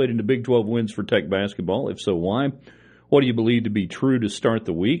translate into Big 12 wins for Tech basketball? If so, why? What do you believe to be true to start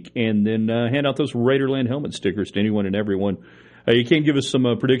the week? And then hand out those Raiderland helmet stickers to anyone and everyone. You can give us some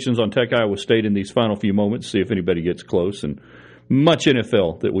predictions on Tech Iowa State in these final few moments, see if anybody gets close. And much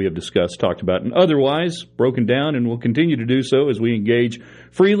NFL that we have discussed, talked about, and otherwise broken down, and will continue to do so as we engage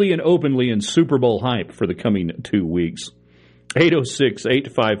freely and openly in Super Bowl hype for the coming 2 weeks.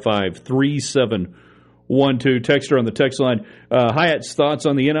 806-855-3712. Texter on the text line. Hyatt's thoughts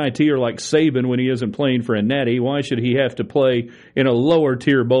on the NIT are like Saban when he isn't playing for a natty. Why should he have to play in a lower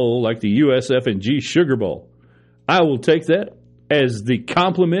tier bowl like the USF&G Sugar Bowl? I will take that as the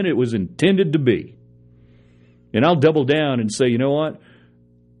compliment it was intended to be. And I'll double down and say, you know what?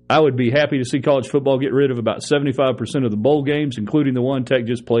 I would be happy to see college football get rid of about 75% of the bowl games, including the one Tech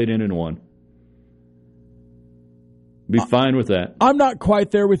just played in and won. Be fine with that. I'm not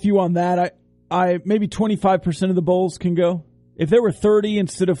quite there with you on that. I maybe 25% of the bowls can go. If there were 30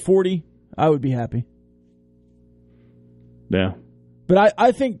 instead of 40, I would be happy. Yeah. But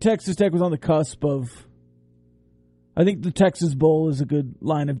I think Texas Tech was on the cusp of... I think the Texas Bowl is a good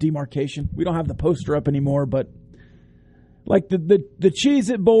line of demarcation. We don't have the poster up anymore, but like the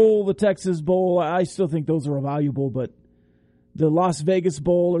Cheez-It Bowl, the Texas Bowl, I still think those are valuable, but the Las Vegas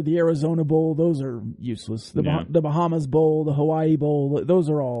Bowl or the Arizona Bowl, those are useless. The Bahamas Bowl, the Hawaii Bowl, those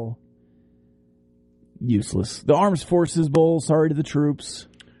are all useless. The Armed Forces Bowl, sorry to the troops.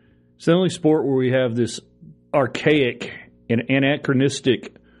 It's the only sport where we have this archaic and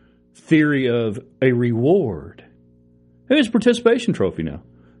anachronistic theory of a reward. It's a participation trophy now.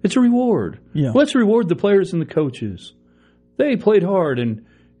 It's a reward. Yeah. Let's reward the players and the coaches. They played hard and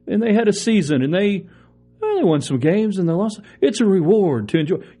they had a season and they won some games and they lost. It's a reward to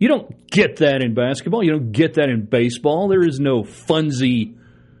enjoy. You don't get that in basketball. You don't get that in baseball. There is no funsy,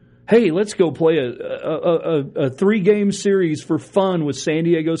 hey, let's go play a 3-game series for fun with San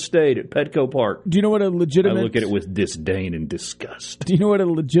Diego State at Petco Park. Do you know what a legitimate... I look at it with disdain and disgust. Do you know what a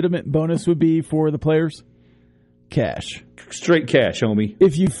legitimate bonus would be for the players? Cash. Straight cash, homie.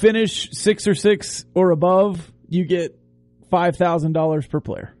 If you finish 6 or 6 or above, you get $5,000 per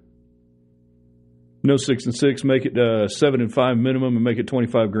player. No 6 and 6, make it 7 and 5 minimum, and make it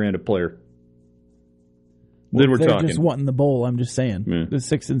 $25,000 a player. Well, then we're talking. Just wanting the bowl. I'm just saying. Yeah. The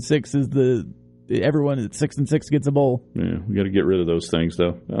 6 and 6 is everyone at 6 and 6 gets a bowl. Yeah, we got to get rid of those things,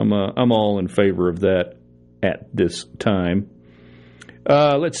 though. I'm all in favor of that at this time.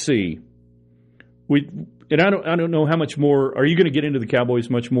 Let's see. I don't know how much more. Are you going to get into the Cowboys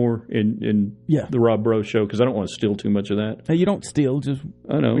much more in the Rob Breaux Show? Because I don't want to steal too much of that. Hey, you don't steal. Just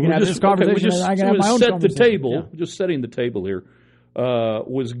I know. We can have this conversation. I can have my own set conversation. The table. Yeah. Just setting the table here.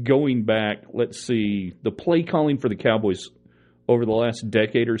 Was going back. Let's see. The play calling for the Cowboys over the last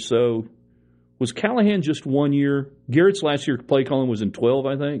decade or so. Was Callahan just 1 year? Garrett's last year play calling was in 12,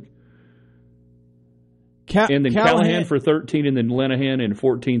 I think. And then Callahan for 13, and then Linehan in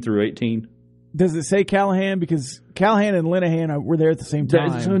 14 through 18. Does it say Callahan? Because Callahan and Linehan were there at the same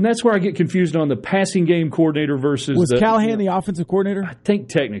time. And that's where I get confused on the passing game coordinator versus... Was Callahan the offensive coordinator? I think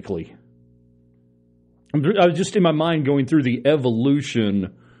technically. I was just in my mind going through the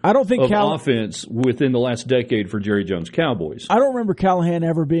evolution of offense within the last decade for Jerry Jones Cowboys. I don't remember Callahan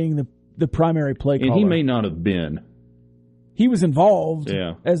ever being the primary play caller. And he may not have been. He was involved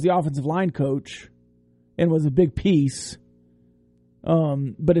as the offensive line coach and was a big piece.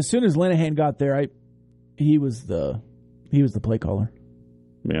 But as soon as Linehan got there, he was the play caller.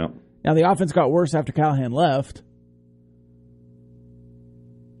 Yeah. Now the offense got worse after Callahan left.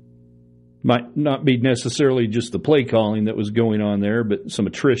 Might not be necessarily just the play calling that was going on there, but some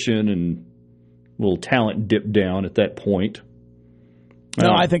attrition and a little talent dip down at that point.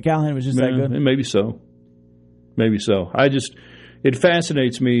 No, I think Callahan was just that good. Maybe so. Maybe so. It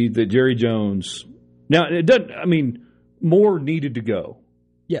fascinates me that Jerry Jones. Now it doesn't. I mean. More needed to go.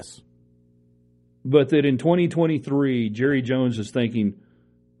 Yes. But that in 2023, Jerry Jones is thinking,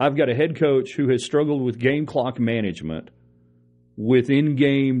 I've got a head coach who has struggled with game clock management, with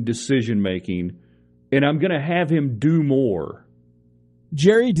in-game decision-making, and I'm going to have him do more.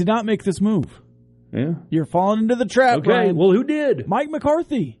 Jerry did not make this move. Yeah. You're falling into the trap, Okay, Brian. well, who did? Mike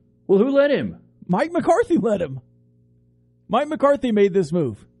McCarthy. Well, who let him? Mike McCarthy let him. Mike McCarthy made this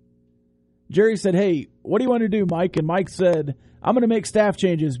move. Jerry said, hey, what do you want to do, Mike? And Mike said, I'm going to make staff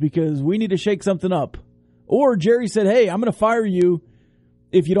changes because we need to shake something up. Or Jerry said, hey, I'm going to fire you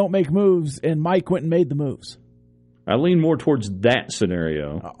if you don't make moves. And Mike went and made the moves. I lean more towards that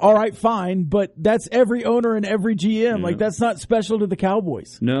scenario. All right, fine, but that's every owner and every GM. Yeah. Like, that's not special to the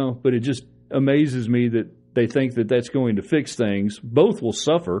Cowboys. No, but it just amazes me that they think that that's going to fix things. Both will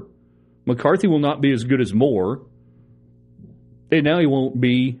suffer. McCarthy will not be as good as Moore. And now he won't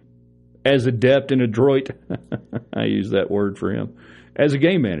be as adept and adroit, I use that word for him, as a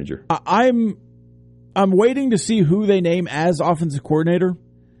game manager. I'm waiting to see who they name as offensive coordinator.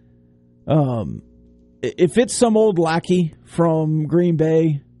 If it's some old lackey from Green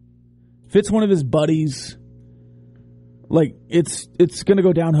Bay, if it's one of his buddies, like it's going to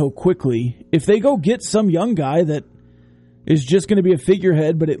go downhill quickly. If they go get some young guy that is just going to be a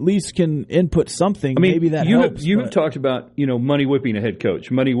figurehead, but at least can input something, maybe that helps. You have talked about, money whipping a head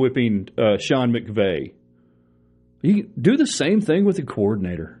coach, money whipping Sean McVay. You do the same thing with a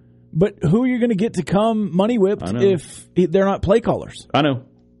coordinator. But who are you going to get to come money whipped if they're not play callers? I know.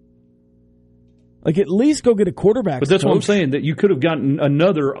 Like, at least go get a quarterback. But that's what I'm saying, that you could have gotten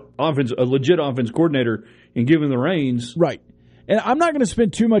another a legit offense coordinator and given the reins. Right. And I'm not going to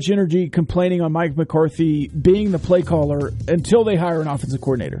spend too much energy complaining on Mike McCarthy being the play caller until they hire an offensive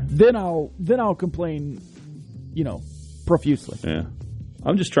coordinator. Then I'll complain, profusely. Yeah.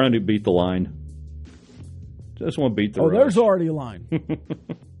 I'm just trying to beat the line. Just want to beat the rush. There's already a line.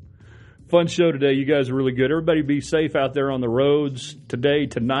 Fun show today. You guys are really good. Everybody be safe out there on the roads today,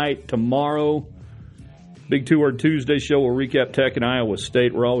 tonight, tomorrow. Big Two-Word Tuesday show. We'll recap Tech and Iowa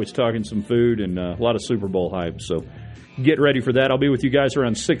State. We're always talking some food and a lot of Super Bowl hype. So get ready for that. I'll be with you guys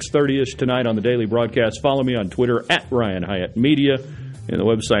around 6:30ish tonight on the daily broadcast. Follow me on Twitter at Ryan Hyatt Media and the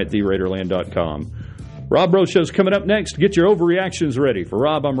website, TheRaiderland.com. Rob Breaux Show's coming up next. Get your overreactions ready. For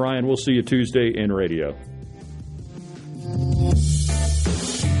Rob, I'm Ryan. We'll see you Tuesday in radio.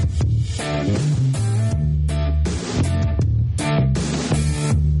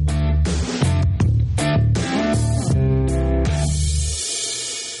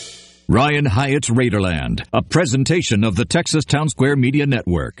 Ryan Hyatt's Raiderland, a presentation of the Texas Town Square Media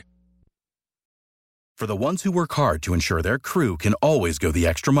Network. For the ones who work hard to ensure their crew can always go the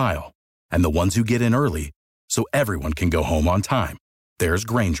extra mile, and the ones who get in early so everyone can go home on time, there's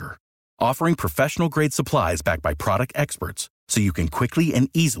Grainger, offering professional-grade supplies backed by product experts so you can quickly and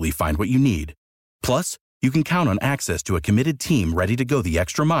easily find what you need. Plus, you can count on access to a committed team ready to go the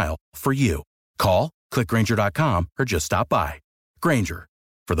extra mile for you. Call, click Grainger.com, or just stop by. Grainger,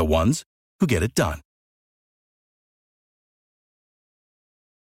 for the ones who get it done.